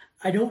it.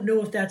 I don't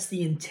know if that's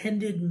the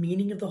intended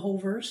meaning of the whole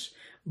verse,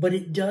 but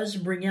it does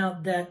bring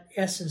out that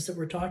essence that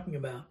we're talking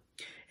about.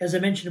 As I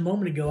mentioned a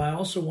moment ago, I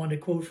also want to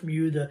quote from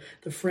you the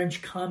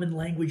French Common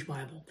Language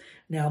Bible.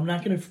 Now, I'm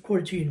not going to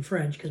quote it to you in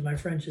French because my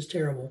French is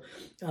terrible,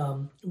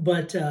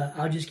 but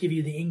I'll just give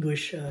you the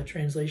English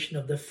translation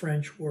of the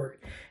French word.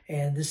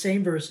 And the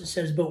same verse, it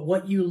says, "But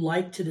what you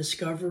like to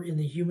discover in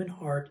the human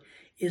heart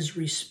is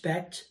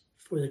respect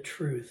for the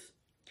truth.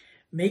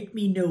 Make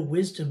me know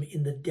wisdom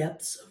in the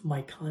depths of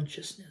my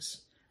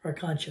conscience."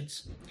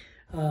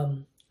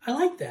 I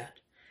like that.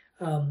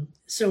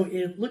 So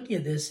in looking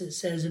at this, it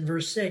says in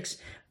verse 6,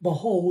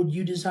 "Behold,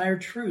 you desire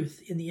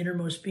truth in the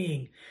innermost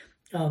being."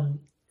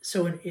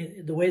 So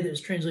in the way that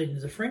it's translated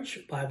into the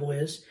French Bible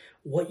is,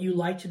 what you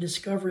like to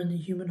discover in the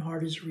human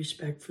heart is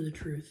respect for the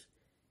truth.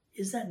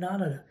 Is that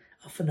not a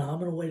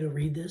phenomenal way to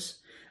read this?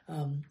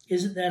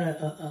 Isn't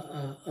that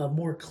a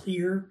more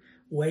clear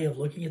way of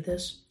looking at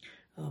this?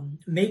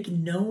 Make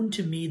known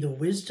to me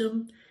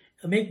wisdom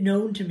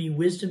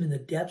in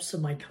the depths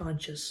of my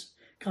conscience.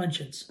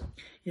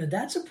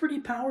 That's a pretty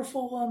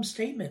powerful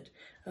statement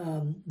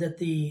that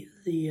the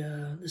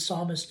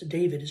psalmist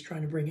David is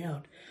trying to bring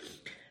out.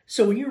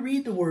 So when you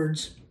read the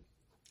words,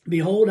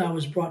 "Behold, I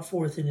was brought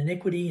forth in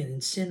iniquity, and in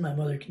sin my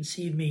mother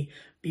conceived me.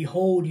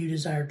 Behold, you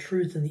desire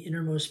truth in the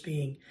innermost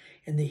being,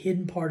 and the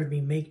hidden part of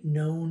me make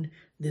known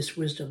this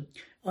wisdom."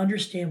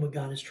 Understand what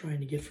God is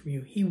trying to get from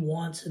you. He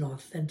wants an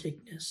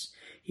authenticness.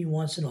 He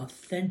wants an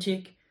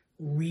authentic,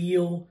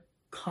 real,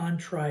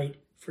 contrite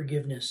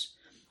forgiveness.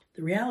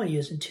 The reality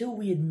is, until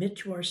we admit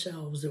to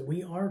ourselves that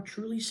we are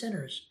truly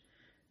sinners,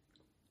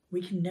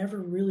 we can never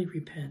really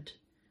repent.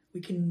 We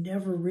can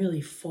never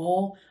really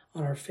fall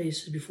on our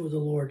faces before the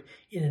Lord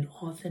in an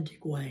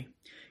authentic way.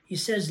 He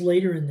says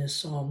later in this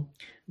psalm,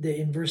 that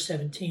in verse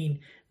 17,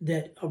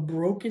 that a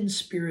broken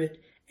spirit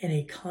and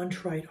a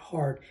contrite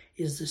heart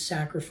is the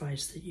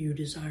sacrifice that you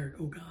desire,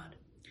 O God.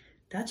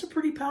 That's a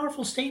pretty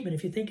powerful statement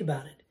if you think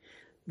about it.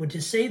 When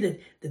to say that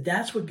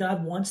that's what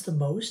God wants the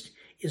most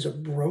is a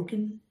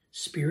broken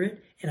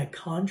spirit and a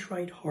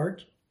contrite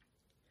heart,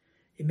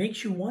 it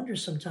makes you wonder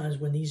sometimes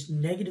when these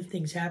negative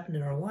things happen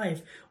in our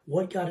life,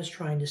 what God is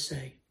trying to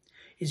say.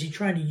 Is he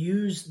trying to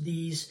use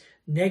these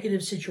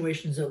negative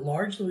situations that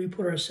largely we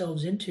put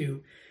ourselves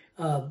into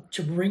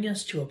to bring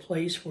us to a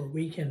place where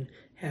we can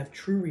have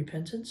true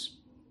repentance?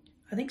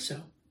 I think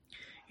so.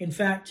 In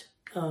fact,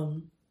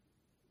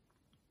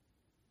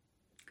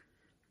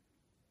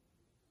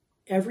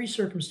 every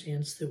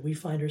circumstance that we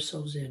find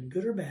ourselves in,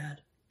 good or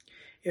bad,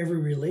 every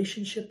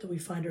relationship that we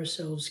find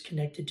ourselves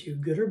connected to,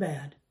 good or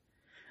bad,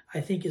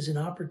 I think is an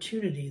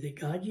opportunity that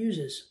God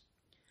uses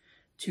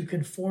to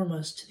conform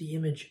us to the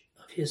image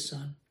of his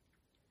Son.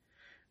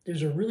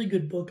 There's a really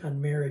good book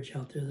on marriage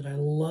out there that I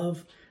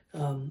love.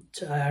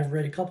 I've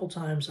read a couple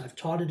times. I've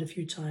taught it a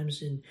few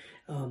times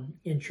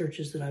in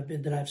churches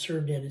that I've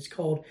served in. It's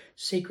called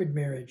Sacred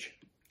Marriage,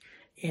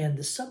 and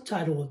the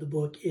subtitle of the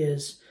book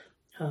is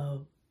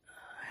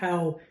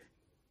how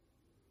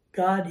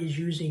God is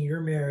using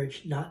your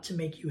marriage not to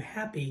make you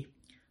happy,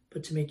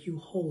 but to make you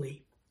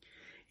holy.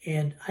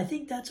 And I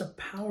think that's a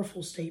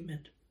powerful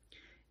statement.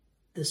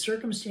 The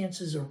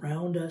circumstances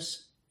around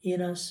us,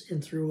 in us,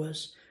 and through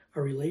us,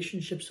 our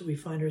relationships that we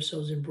find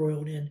ourselves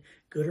embroiled in,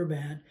 good or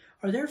bad,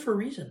 are there for a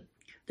reason.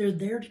 They're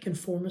there to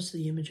conform us to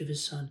the image of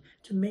his Son,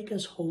 to make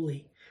us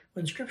holy.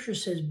 When Scripture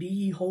says, "Be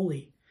ye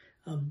holy,"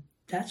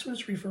 that's what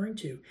it's referring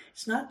to.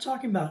 It's not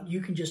talking about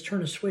you can just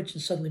turn a switch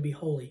and suddenly be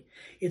holy.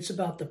 It's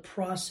about the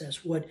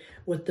process, what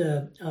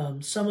the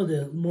some of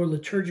the more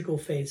liturgical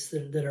faiths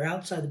that are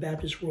outside the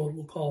Baptist world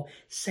will call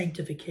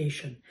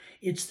sanctification.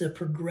 It's the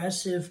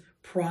progressive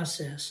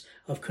process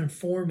of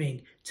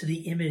conforming to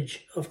the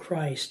image of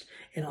Christ.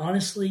 And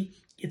honestly,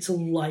 it's a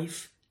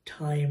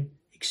lifetime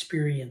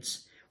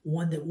experience,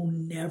 one that will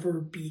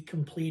never be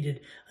completed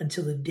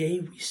until the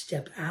day we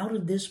step out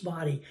of this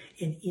body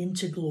and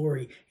into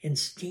glory and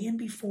stand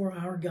before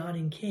our God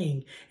and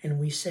King, and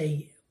we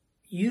say,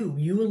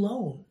 you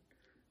alone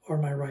are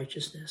my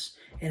righteousness.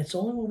 And it's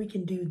only when we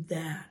can do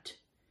that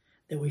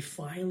we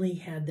finally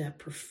had that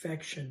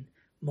perfection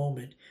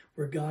moment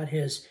where God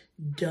has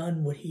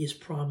done what he has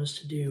promised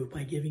to do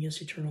by giving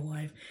us eternal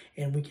life,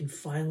 and we can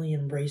finally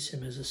embrace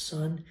him as a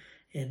son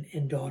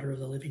and daughter of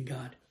the living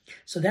God.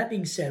 So that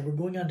being said, we're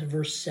going on to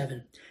verse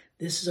 7.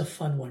 This is a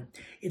fun one.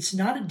 It's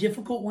not a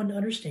difficult one to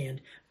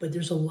understand, but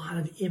there's a lot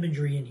of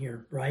imagery in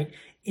here, right?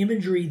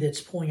 Imagery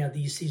that's pulling out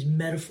these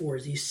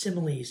metaphors, these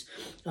similes,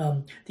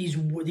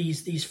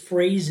 these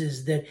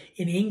phrases that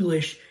in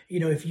English,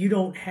 if you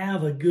don't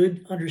have a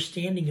good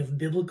understanding of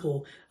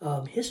biblical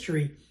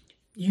history,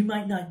 you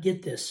might not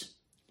get this.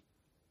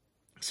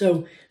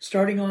 So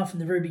starting off in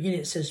the very beginning,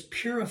 it says,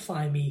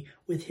 "Purify me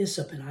with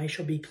hyssop and I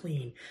shall be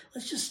clean."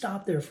 Let's just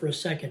stop there for a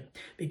second,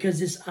 because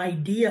this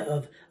idea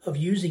of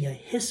using a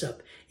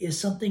hyssop is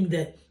something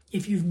that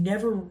if you've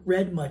never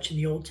read much in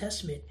the Old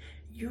Testament,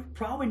 you're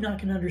probably not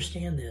going to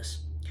understand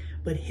this.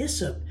 But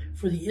hyssop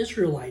for the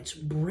Israelites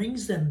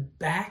brings them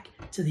back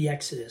to the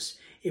Exodus.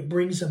 It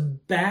brings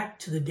them back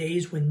to the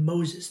days when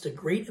Moses, the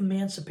great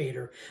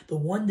emancipator, the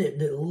one that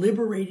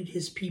liberated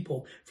his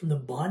people from the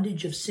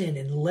bondage of sin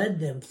and led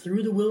them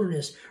through the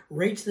wilderness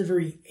right to the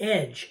very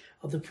edge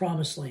of the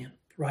promised land,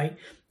 right?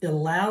 That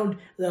allowed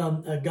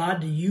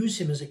God to use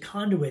him as a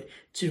conduit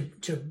to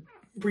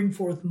bring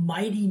forth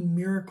mighty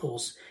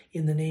miracles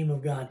in the name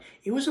of God.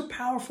 It was a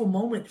powerful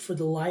moment in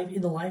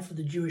the life of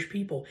the Jewish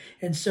people.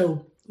 And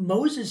so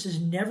Moses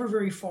is never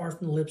very far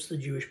from the lips of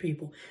the Jewish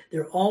people.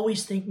 They're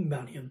always thinking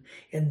about him.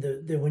 And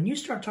when you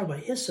start talking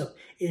about hyssop,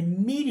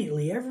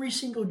 immediately every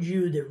single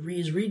Jew that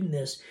is reading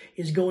this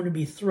is going to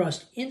be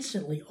thrust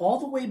instantly all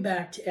the way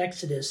back to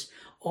Exodus,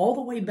 all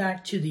the way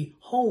back to the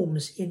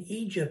homes in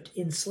Egypt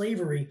in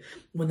slavery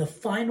when the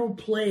final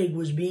plague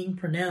was being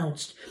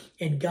pronounced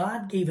and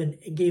God gave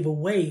a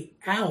way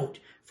out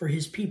for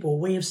his people, a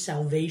way of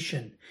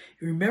salvation.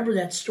 You remember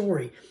that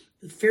story.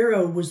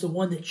 Pharaoh was the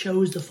one that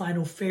chose the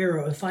final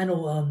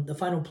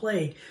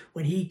plague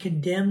when he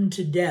condemned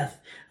to death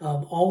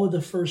all of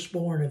the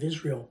firstborn of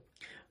Israel.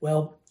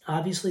 Well,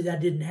 obviously that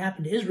didn't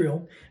happen to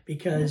Israel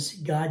because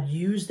God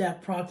used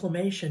that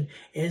proclamation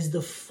as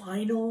the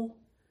final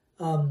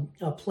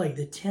plague,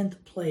 the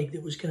 10th plague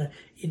that was going to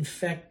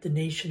infect the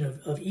nation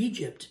of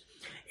Egypt.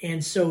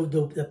 And so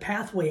the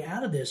pathway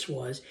out of this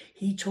was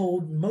he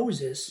told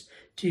Moses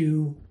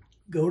to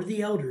go to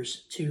the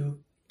elders to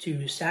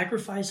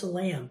sacrifice a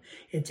lamb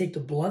and take the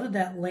blood of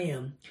that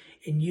lamb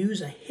and use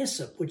a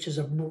hyssop, which is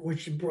a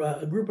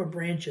group of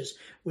branches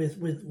with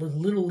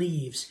little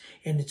leaves,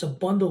 and it's a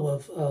bundle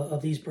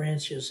of these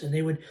branches, and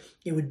they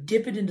would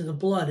dip it into the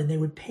blood, and they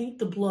would paint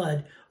the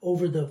blood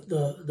over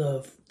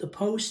the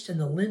post and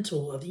the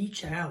lintel of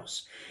each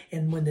house.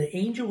 And when the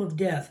angel of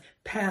death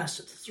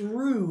passed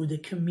through the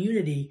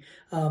community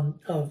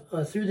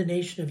through the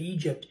nation of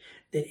Egypt,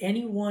 that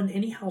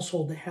any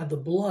household that had the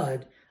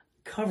blood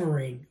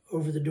covering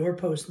over the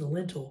doorpost and the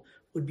lintel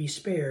would be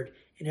spared,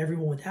 and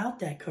everyone without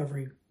that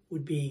covering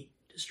would be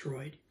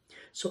destroyed.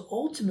 So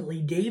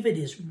ultimately, David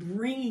is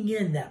bringing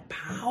in that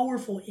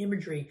powerful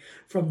imagery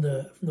from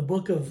the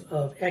book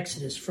of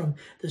Exodus, from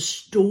the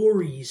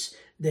stories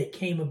that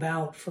came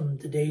about from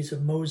the days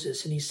of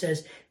Moses. And he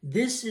says,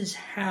 this is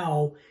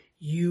how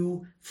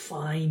you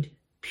find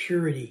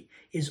purity,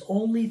 is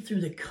only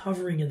through the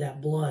covering of that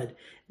blood.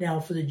 Now,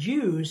 for the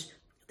Jews,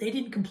 they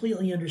didn't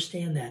completely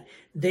understand that.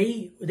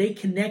 They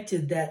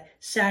connected that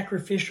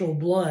sacrificial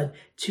blood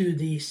to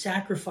the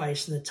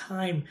sacrifice and the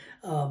time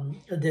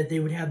that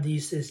they would have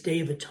this Day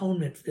of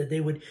Atonement, that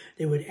they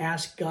would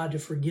ask God to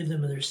forgive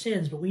them of their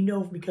sins. But we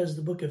know because of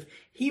the book of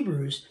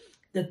Hebrews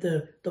that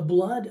the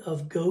blood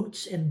of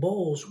goats and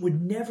bulls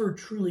would never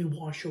truly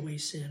wash away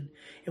sin.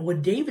 And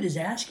what David is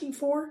asking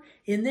for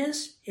in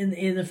this, in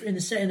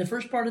the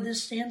first part of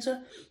this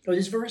stanza or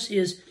this verse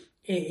is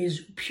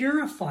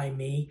purify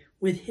me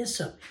with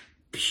hyssop.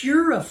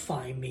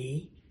 Purify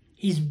me.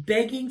 He's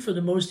begging for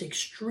the most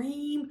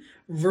extreme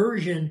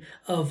version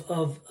of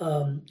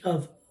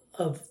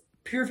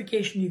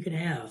purification you can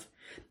have.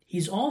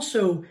 He's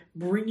also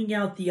bringing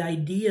out the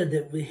idea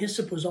that the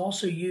hyssop was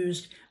also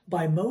used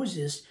by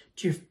Moses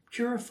to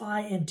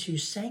purify and to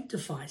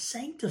sanctify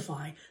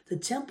the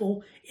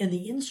temple and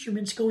the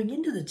instruments going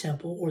into the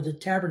temple or the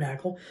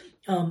tabernacle.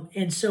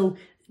 And so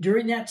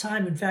during that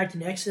time, in fact,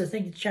 in Exodus, I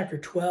think it's chapter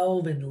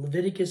 12 and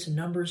Leviticus and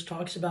Numbers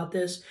talks about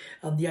this,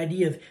 the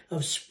idea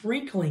of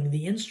sprinkling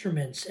the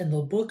instruments and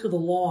the book of the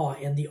law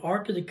and the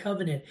Ark of the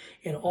Covenant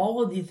and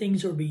all of the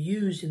things that would be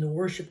used in the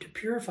worship to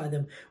purify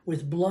them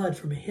with blood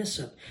from a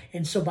hyssop.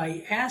 And so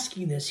by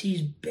asking this,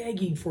 he's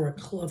begging for a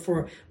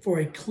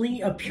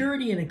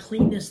purity and a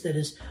cleanness that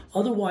has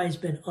otherwise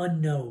been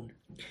unknown.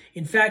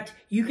 In fact,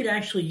 you could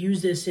actually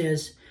use this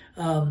as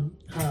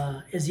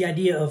the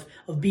idea of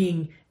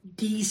being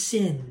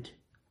de-sinned.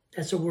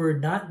 That's a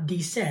word, not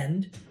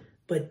descend,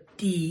 but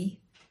d/d-sinned.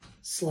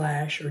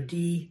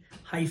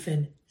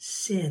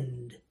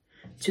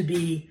 To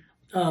be,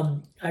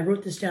 I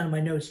wrote this down in my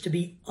notes, to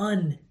be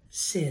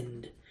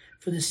unsinned,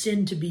 for the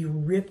sin to be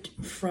ripped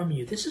from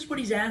you. This is what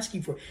he's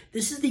asking for.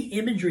 This is the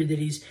imagery that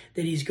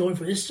he's going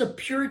for. This is a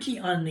purity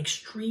on an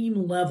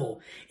extreme level.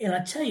 And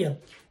I tell you,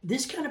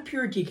 this kind of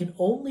purity can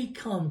only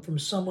come from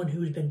someone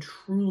who's been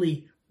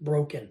truly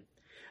broken.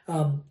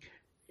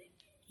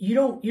 You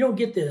don't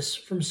get this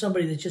from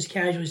somebody that's just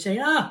casually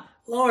saying,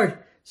 Lord,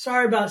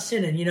 sorry about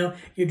sinning.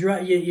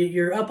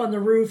 You're up on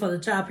the roof on the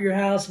top of your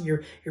house and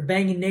you're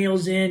banging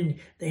nails in.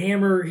 The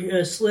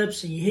hammer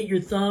slips and you hit your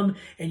thumb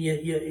and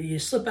you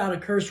slip out a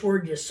curse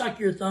word. You suck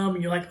your thumb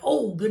and you're like,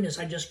 oh goodness,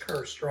 I just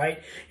cursed,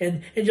 right?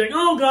 And you're like,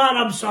 oh God,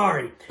 I'm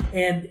sorry.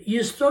 And you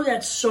just throw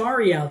that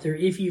sorry out there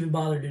if you even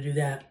bother to do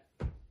that.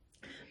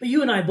 But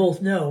you and I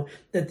both know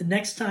that the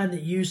next time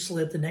that you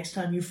slip, the next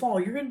time you fall,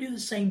 you're going to do the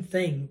same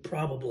thing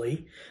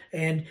probably.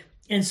 And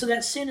so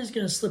that sin is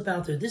going to slip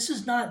out there. This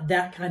is not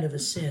that kind of a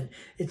sin.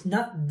 It's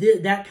not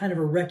that kind of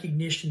a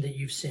recognition that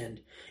you've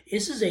sinned.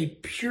 This is a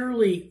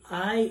purely,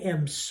 I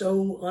am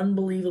so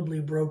unbelievably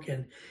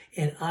broken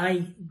and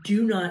I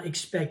do not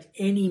expect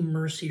any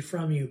mercy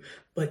from you.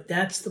 But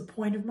that's the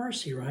point of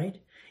mercy, right?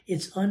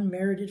 It's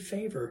unmerited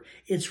favor.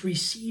 It's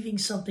receiving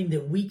something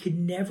that we could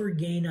never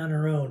gain on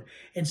our own.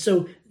 And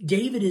so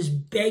David is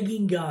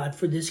begging God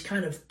for this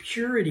kind of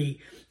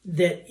purity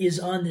that is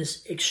on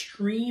this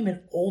extreme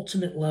and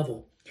ultimate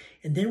level.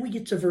 And then we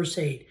get to verse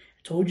 8.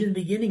 I told you in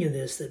the beginning of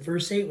this that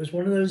verse 8 was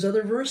one of those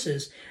other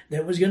verses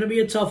that was going to be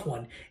a tough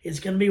one. It's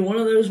going to be one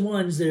of those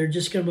ones that are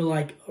just going to be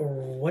like,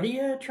 what are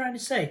you trying to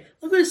say?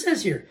 Look what it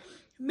says here.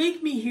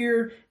 Make me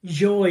hear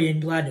joy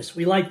and gladness.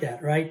 We like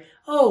that, right?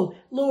 Oh,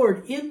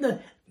 Lord,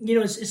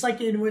 it's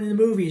like in the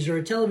movies or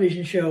a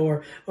television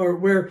show or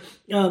where,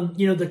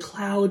 the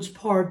clouds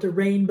part, the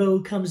rainbow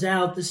comes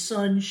out, the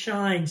sun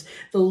shines,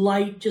 the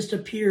light just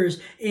appears,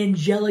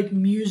 angelic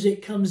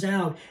music comes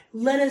out.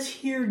 Let us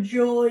hear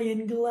joy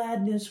and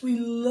gladness. We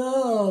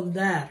love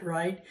that,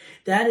 right?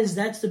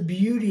 That's the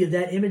beauty of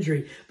that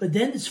imagery. But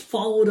then it's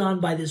followed on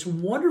by this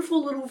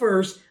wonderful little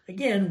verse,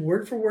 again,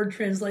 word for word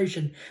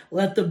translation.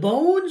 Let the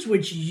bones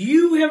which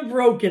you have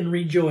broken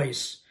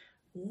rejoice.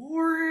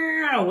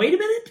 Wow, wait a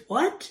minute,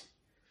 what?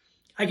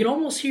 I can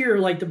almost hear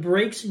like the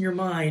brakes in your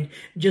mind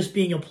just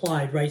being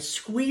applied, right?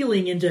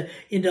 Squealing into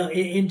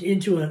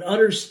an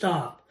utter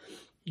stop.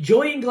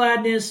 Joy and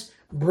gladness,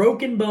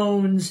 broken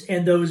bones,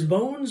 and those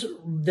bones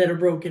that are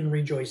broken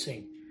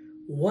rejoicing.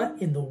 What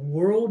in the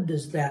world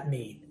does that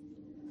mean?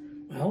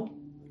 Well,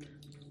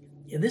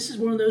 this is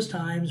one of those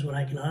times when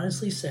I can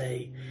honestly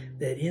say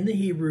that in the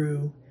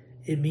Hebrew,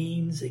 it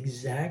means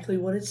exactly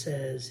what it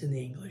says in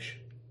the English.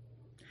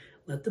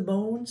 Let the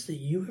bones that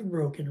you have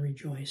broken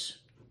rejoice.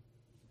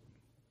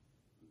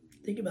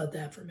 Think about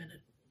that for a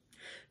minute.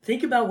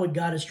 Think about what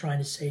God is trying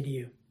to say to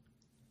you.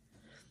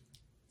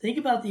 Think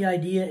about the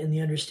idea and the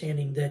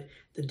understanding that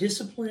the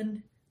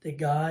discipline that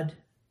God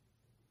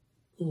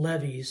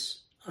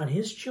levies on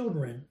his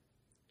children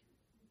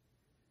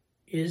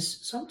is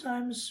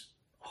sometimes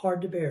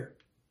hard to bear.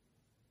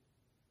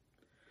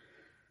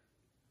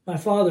 My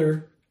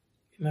father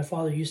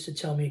used to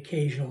tell me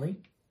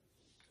occasionally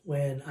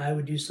when I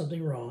would do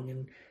something wrong,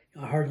 and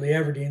I hardly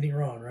ever did anything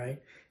wrong,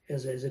 right,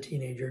 as a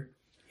teenager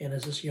and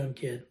as this young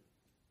kid.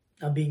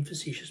 I'm being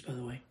facetious, by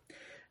the way.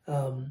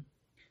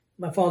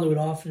 My father would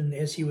often,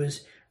 as he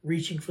was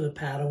reaching for the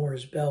paddle or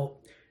his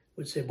belt,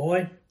 would say,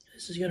 "Boy,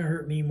 this is going to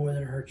hurt me more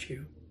than it hurts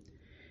you."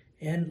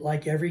 And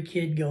like every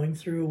kid going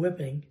through a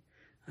whipping,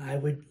 I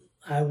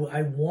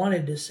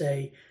wanted to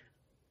say,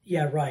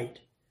 "Yeah, right."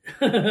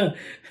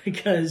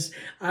 Because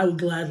I would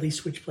gladly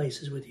switch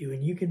places with you,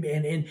 and you can be,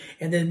 and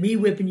then me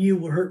whipping you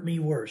will hurt me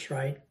worse,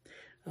 right?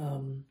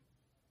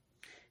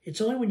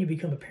 It's only when you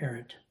become a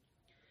parent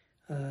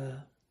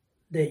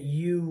that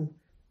you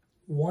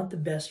want the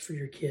best for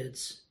your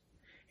kids,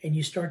 and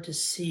you start to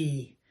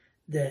see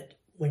that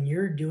when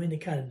you're doing the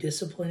kind of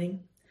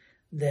disciplining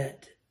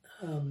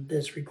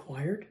that's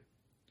required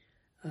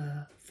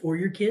for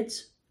your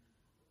kids,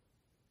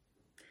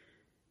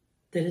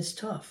 that it's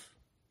tough.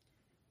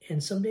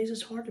 And some days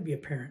it's hard to be a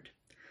parent.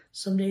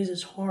 Some days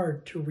it's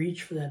hard to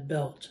reach for that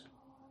belt.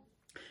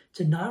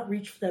 To not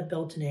reach for that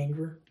belt in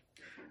anger.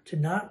 To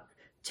not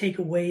take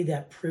away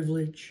that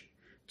privilege.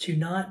 To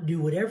not do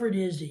whatever it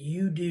is that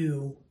you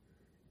do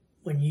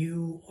when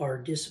you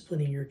are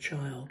disciplining your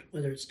child,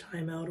 whether it's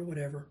timeout or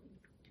whatever.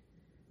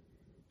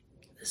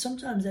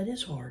 Sometimes that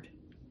is hard.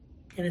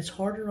 And it's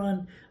harder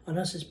on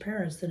us as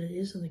parents than it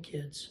is on the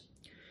kids.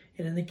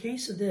 And in the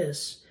case of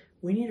this,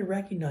 we need to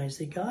recognize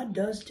that God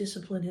does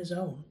discipline his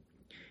own.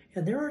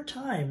 And there are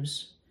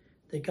times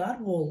that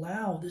God will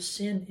allow the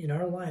sin in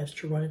our lives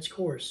to run its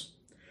course.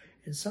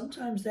 And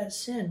sometimes that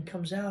sin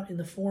comes out in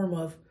the form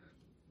of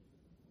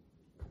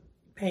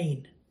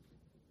pain.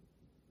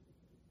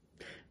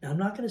 Now, I'm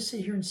not going to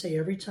sit here and say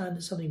every time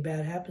that something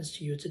bad happens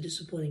to you, it's a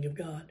disciplining of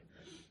God.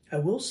 I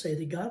will say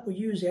that God will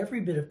use every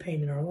bit of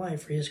pain in our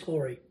life for his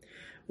glory,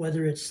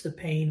 whether it's the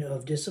pain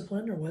of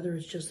discipline or whether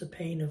it's just the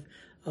pain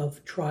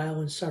of trial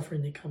and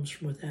suffering that comes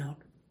from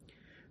without.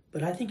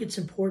 But I think it's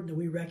important that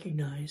we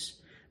recognize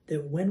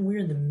that when we're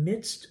in the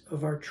midst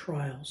of our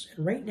trials,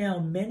 and right now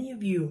many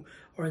of you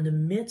are in the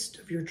midst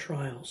of your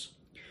trials.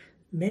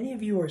 Many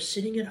of you are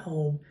sitting at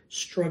home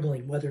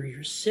struggling, whether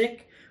you're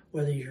sick,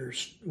 whether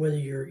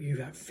you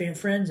have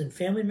friends and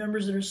family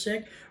members that are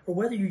sick, or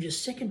whether you're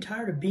just sick and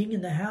tired of being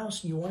in the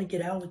house and you want to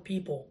get out with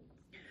people.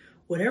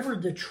 Whatever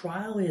the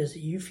trial is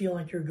that you feel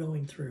like you're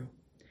going through,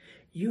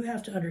 you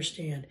have to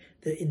understand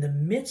that in the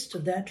midst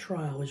of that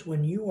trial is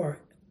when you are,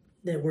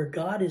 that where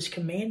God is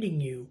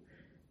commanding you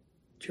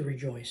to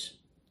rejoice.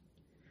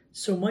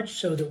 So much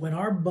so that when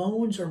our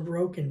bones are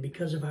broken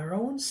because of our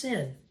own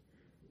sin,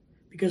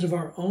 because of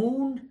our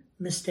own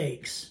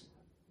mistakes,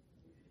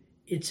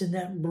 it's in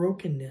that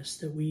brokenness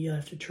that we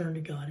have to turn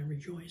to God and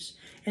rejoice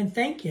and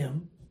thank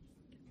him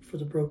for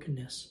the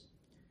brokenness.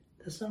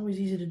 That's not always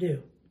easy to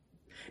do.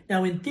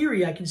 Now, in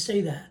theory, I can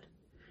say that.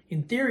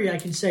 In theory, I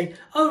can say,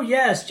 oh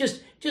yes,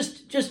 just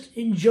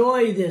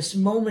enjoy this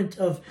moment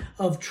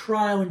of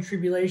trial and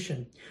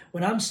tribulation.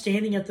 When I'm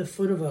standing at the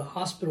foot of a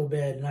hospital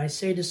bed and I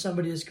say to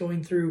somebody that's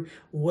going through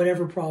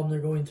whatever problem they're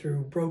going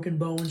through, broken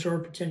bones or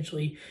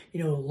potentially,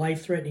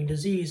 life-threatening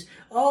disease,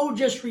 oh,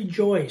 just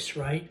rejoice,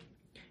 right?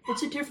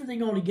 It's a different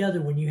thing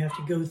altogether when you have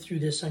to go through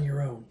this on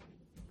your own.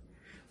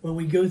 When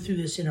we go through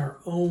this in our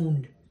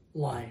own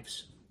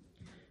lives.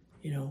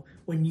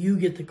 When you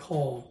get the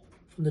call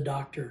from the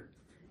doctor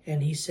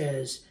and he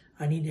says,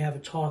 I need to have a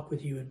talk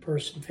with you in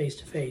person, face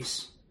to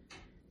face.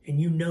 And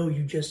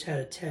you just had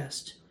a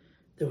test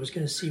that was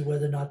going to see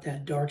whether or not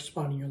that dark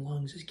spot in your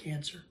lungs is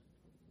cancer.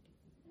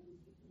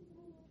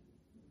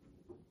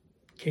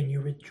 Can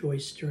you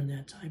rejoice during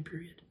that time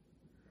period?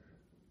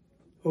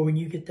 Or when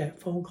you get that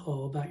phone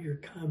call about your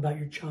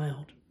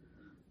child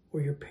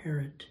or your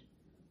parent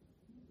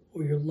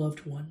or your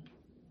loved one.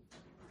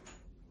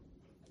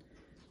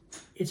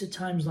 It's at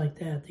times like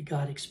that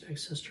God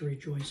expects us to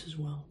rejoice as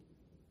well.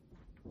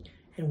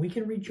 And we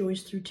can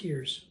rejoice through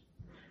tears.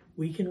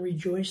 We can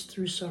rejoice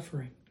through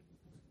suffering.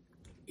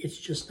 It's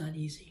just not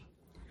easy.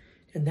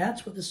 And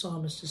that's what the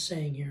psalmist is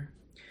saying here.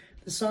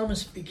 The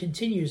psalmist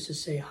continues to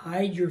say,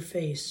 hide your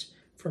face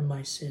from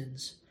my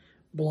sins.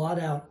 Blot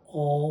out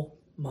all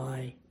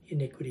my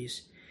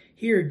iniquities.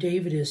 Here,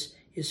 David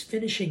is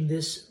finishing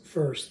this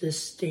verse,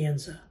 this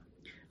stanza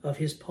of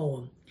his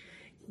poem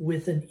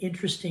with an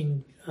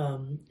interesting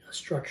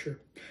structure.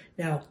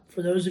 Now,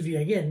 for those of you,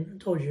 again, I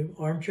told you,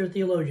 Armchair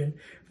Theologian,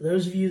 for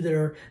those of you that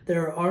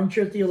are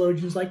armchair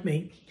theologians like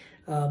me,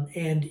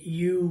 and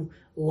you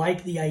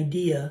like the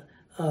idea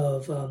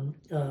of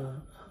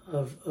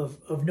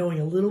knowing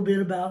a little bit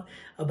about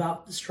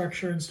the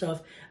structure and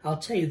stuff, I'll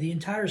tell you, the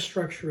entire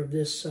structure of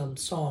this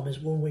psalm is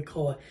what we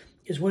call a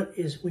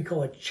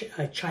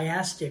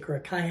chiastic or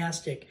a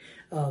chiastic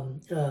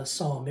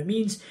psalm. It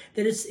means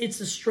that it's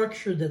the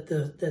structure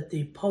that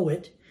the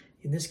poet,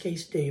 in this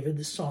case David,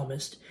 the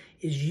psalmist,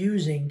 is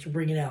using to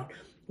bring it out.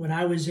 When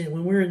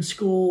we were in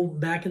school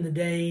back in the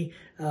day,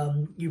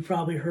 you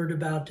probably heard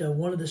about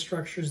one of the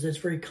structures that's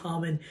very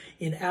common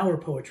in our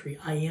poetry,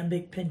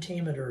 iambic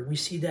pentameter. We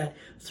see that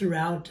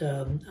throughout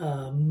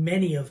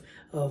many of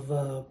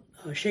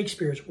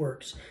Shakespeare's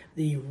works,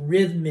 the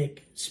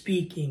rhythmic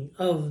speaking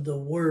of the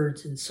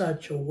words in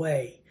such a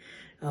way.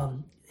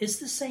 It's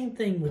the same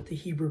thing with the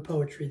Hebrew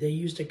poetry. They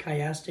used a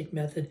chiastic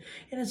method,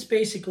 and it's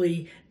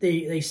basically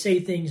they say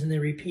things and they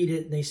repeat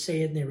it, and they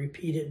say it and they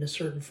repeat it in a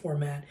certain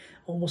format,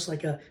 almost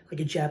like a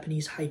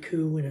Japanese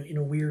haiku in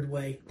a weird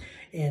way,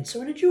 and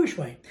so in a Jewish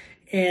way.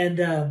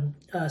 And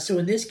so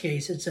in this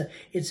case, it's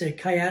a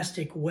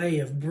chiastic way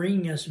of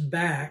bringing us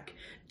back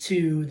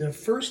to the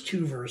first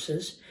two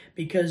verses,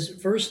 because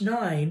verse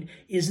 9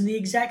 is in the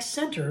exact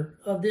center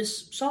of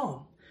this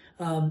psalm.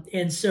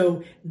 And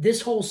so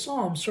this whole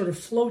psalm sort of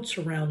floats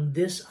around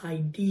this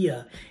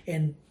idea.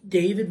 And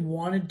David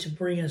wanted to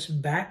bring us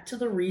back to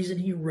the reason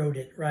he wrote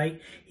it, right?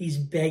 He's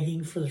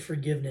begging for the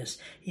forgiveness.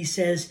 He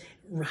says,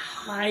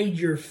 hide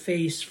your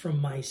face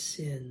from my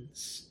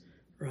sins,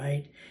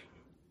 right?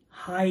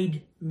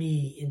 Hide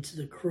me into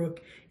the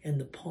crook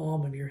and the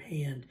palm of your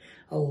hand.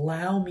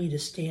 Allow me to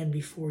stand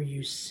before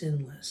you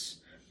sinless.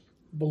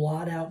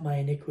 Blot out my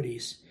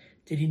iniquities.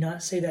 Did he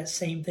not say that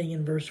same thing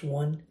in verse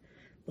 1?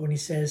 When he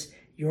says,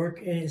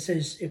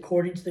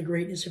 according to the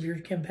greatness of your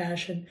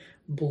compassion,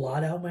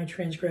 blot out my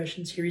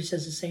transgressions. Here he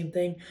says the same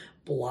thing.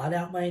 Blot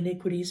out my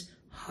iniquities.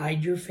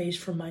 Hide your face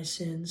from my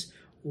sins.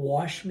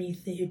 Wash me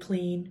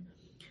clean.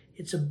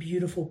 It's a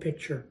beautiful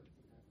picture.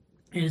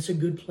 And it's a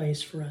good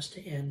place for us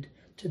to end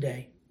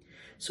today.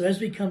 So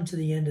as we come to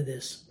the end of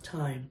this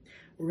time,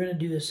 we're going to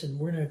do this and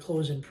we're going to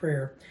close in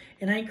prayer.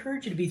 And I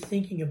encourage you to be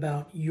thinking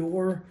about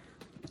your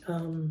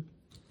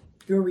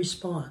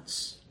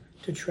response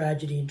to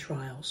tragedy and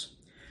trials.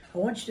 I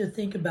want you to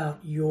think about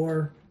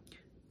your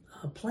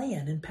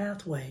plan and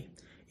pathway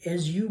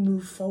as you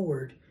move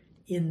forward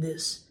in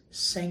this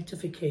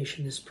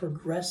sanctification, this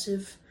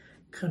progressive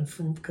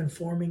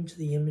conforming to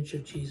the image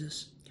of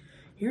Jesus.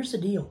 Here's the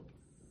deal.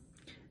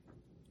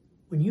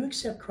 When you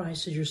accept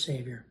Christ as your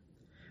Savior,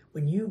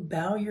 when you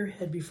bow your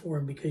head before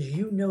Him because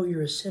you know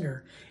you're a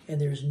sinner and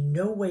there's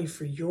no way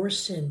for your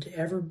sin to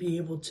ever be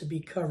able to be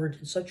covered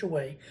in such a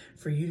way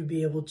for you to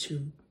be able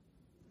to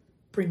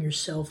bring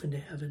yourself into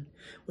heaven.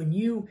 When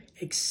you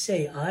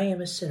say, I am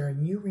a sinner,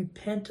 and you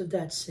repent of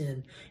that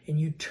sin, and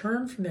you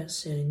turn from that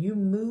sin, and you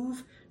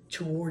move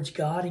towards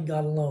God and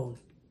God alone,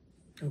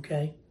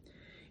 okay?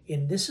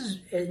 And this is,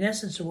 in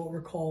essence, what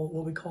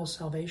we call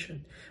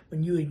salvation.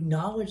 When you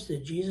acknowledge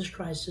that Jesus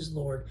Christ is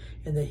Lord,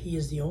 and that He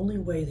is the only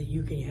way that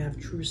you can have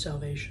true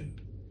salvation,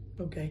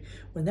 okay?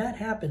 When that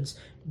happens,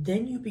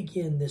 then you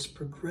begin this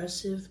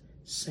progressive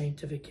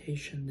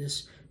sanctification,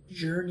 this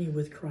journey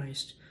with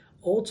Christ.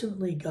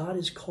 Ultimately, God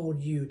has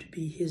called you to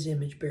be His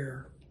image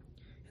bearer.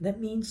 And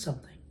that means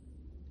something.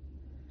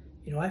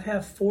 I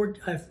have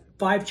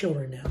 5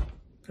 children now,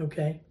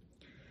 okay?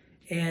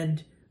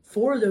 And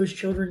 4 of those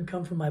children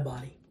come from my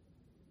body.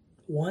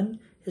 1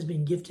 has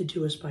been gifted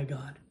to us by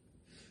God.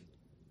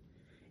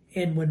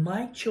 And when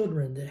my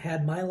children that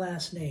had my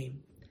last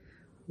name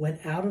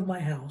went out of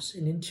my house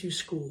and into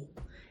school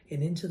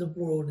and into the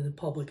world and the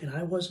public, and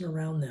I wasn't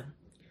around them,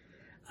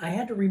 I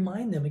had to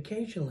remind them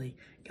occasionally,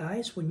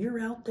 guys, when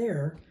you're out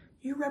there,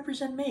 you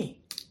represent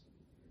me.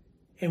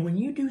 And when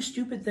you do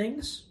stupid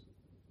things,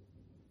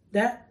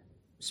 that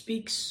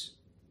speaks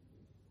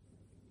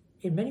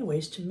in many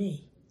ways to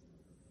me.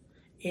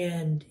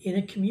 And in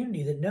a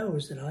community that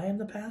knows that I am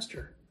the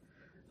pastor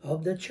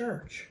of the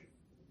church,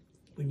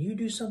 when you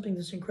do something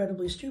that's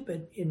incredibly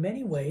stupid, in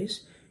many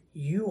ways,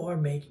 you are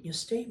making a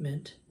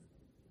statement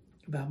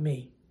about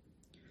me.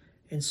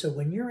 And so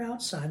when you're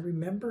outside,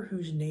 remember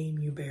whose name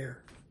you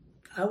bear.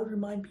 I would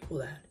remind people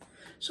that.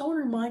 So I want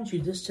to remind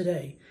you this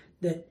today,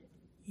 that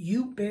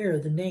you bear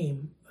the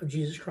name of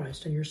Jesus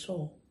Christ in your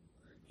soul.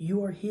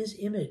 You are his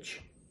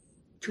image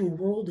to a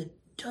world that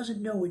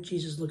doesn't know what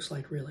Jesus looks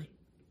like really.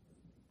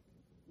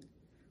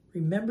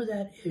 Remember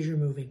that as you're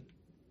moving.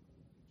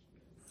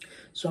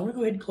 So I'm going to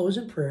go ahead and close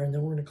in prayer, and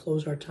then we're going to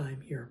close our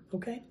time here,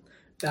 okay?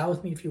 Bow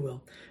with me if you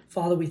will.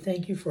 Father, we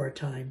thank you for our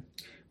time.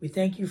 We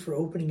thank you for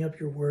opening up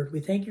your word. We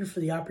thank you for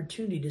the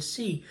opportunity to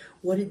see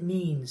what it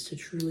means to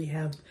truly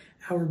have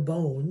our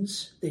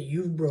bones that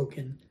you've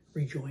broken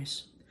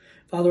rejoice.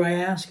 Father, I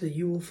ask that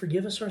you will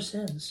forgive us our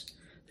sins,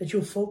 that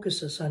you'll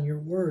focus us on your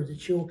word,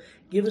 that you'll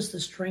give us the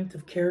strength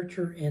of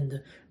character and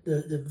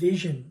the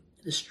vision,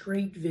 the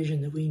straight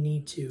vision that we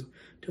need to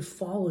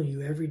follow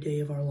you every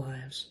day of our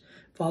lives.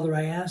 Father,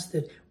 I ask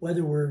that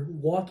whether we're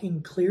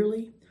walking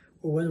clearly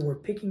or whether we're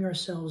picking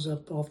ourselves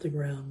up off the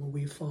ground where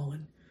we've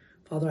fallen,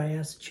 Father, I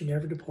ask that you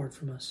never depart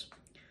from us,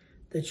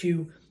 that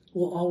you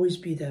will always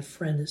be that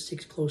friend that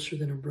sticks closer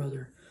than a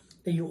brother,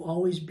 that you'll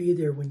always be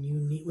there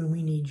when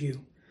we need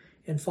you.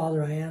 And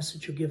Father, I ask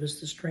that you'll give us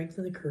the strength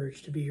and the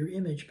courage to be your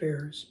image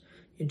bearers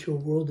into a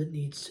world that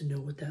needs to know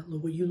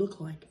what you look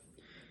like.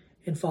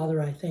 And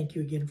Father, I thank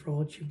you again for all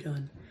that you've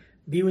done.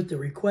 Be with the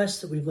requests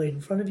that we've laid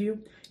in front of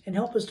you, and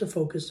help us to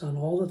focus on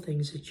all the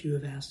things that you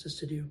have asked us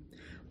to do.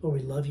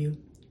 Lord, we love you,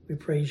 we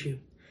praise you,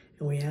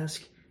 and we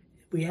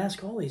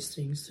ask all these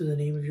things through the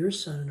name of your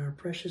Son and our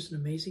precious and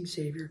amazing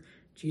Savior,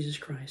 Jesus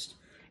Christ.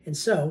 And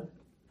so,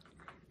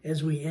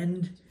 as we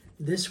end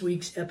this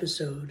week's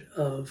episode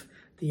of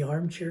the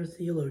Armchair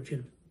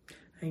Theologian,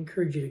 I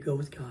encourage you to go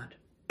with God.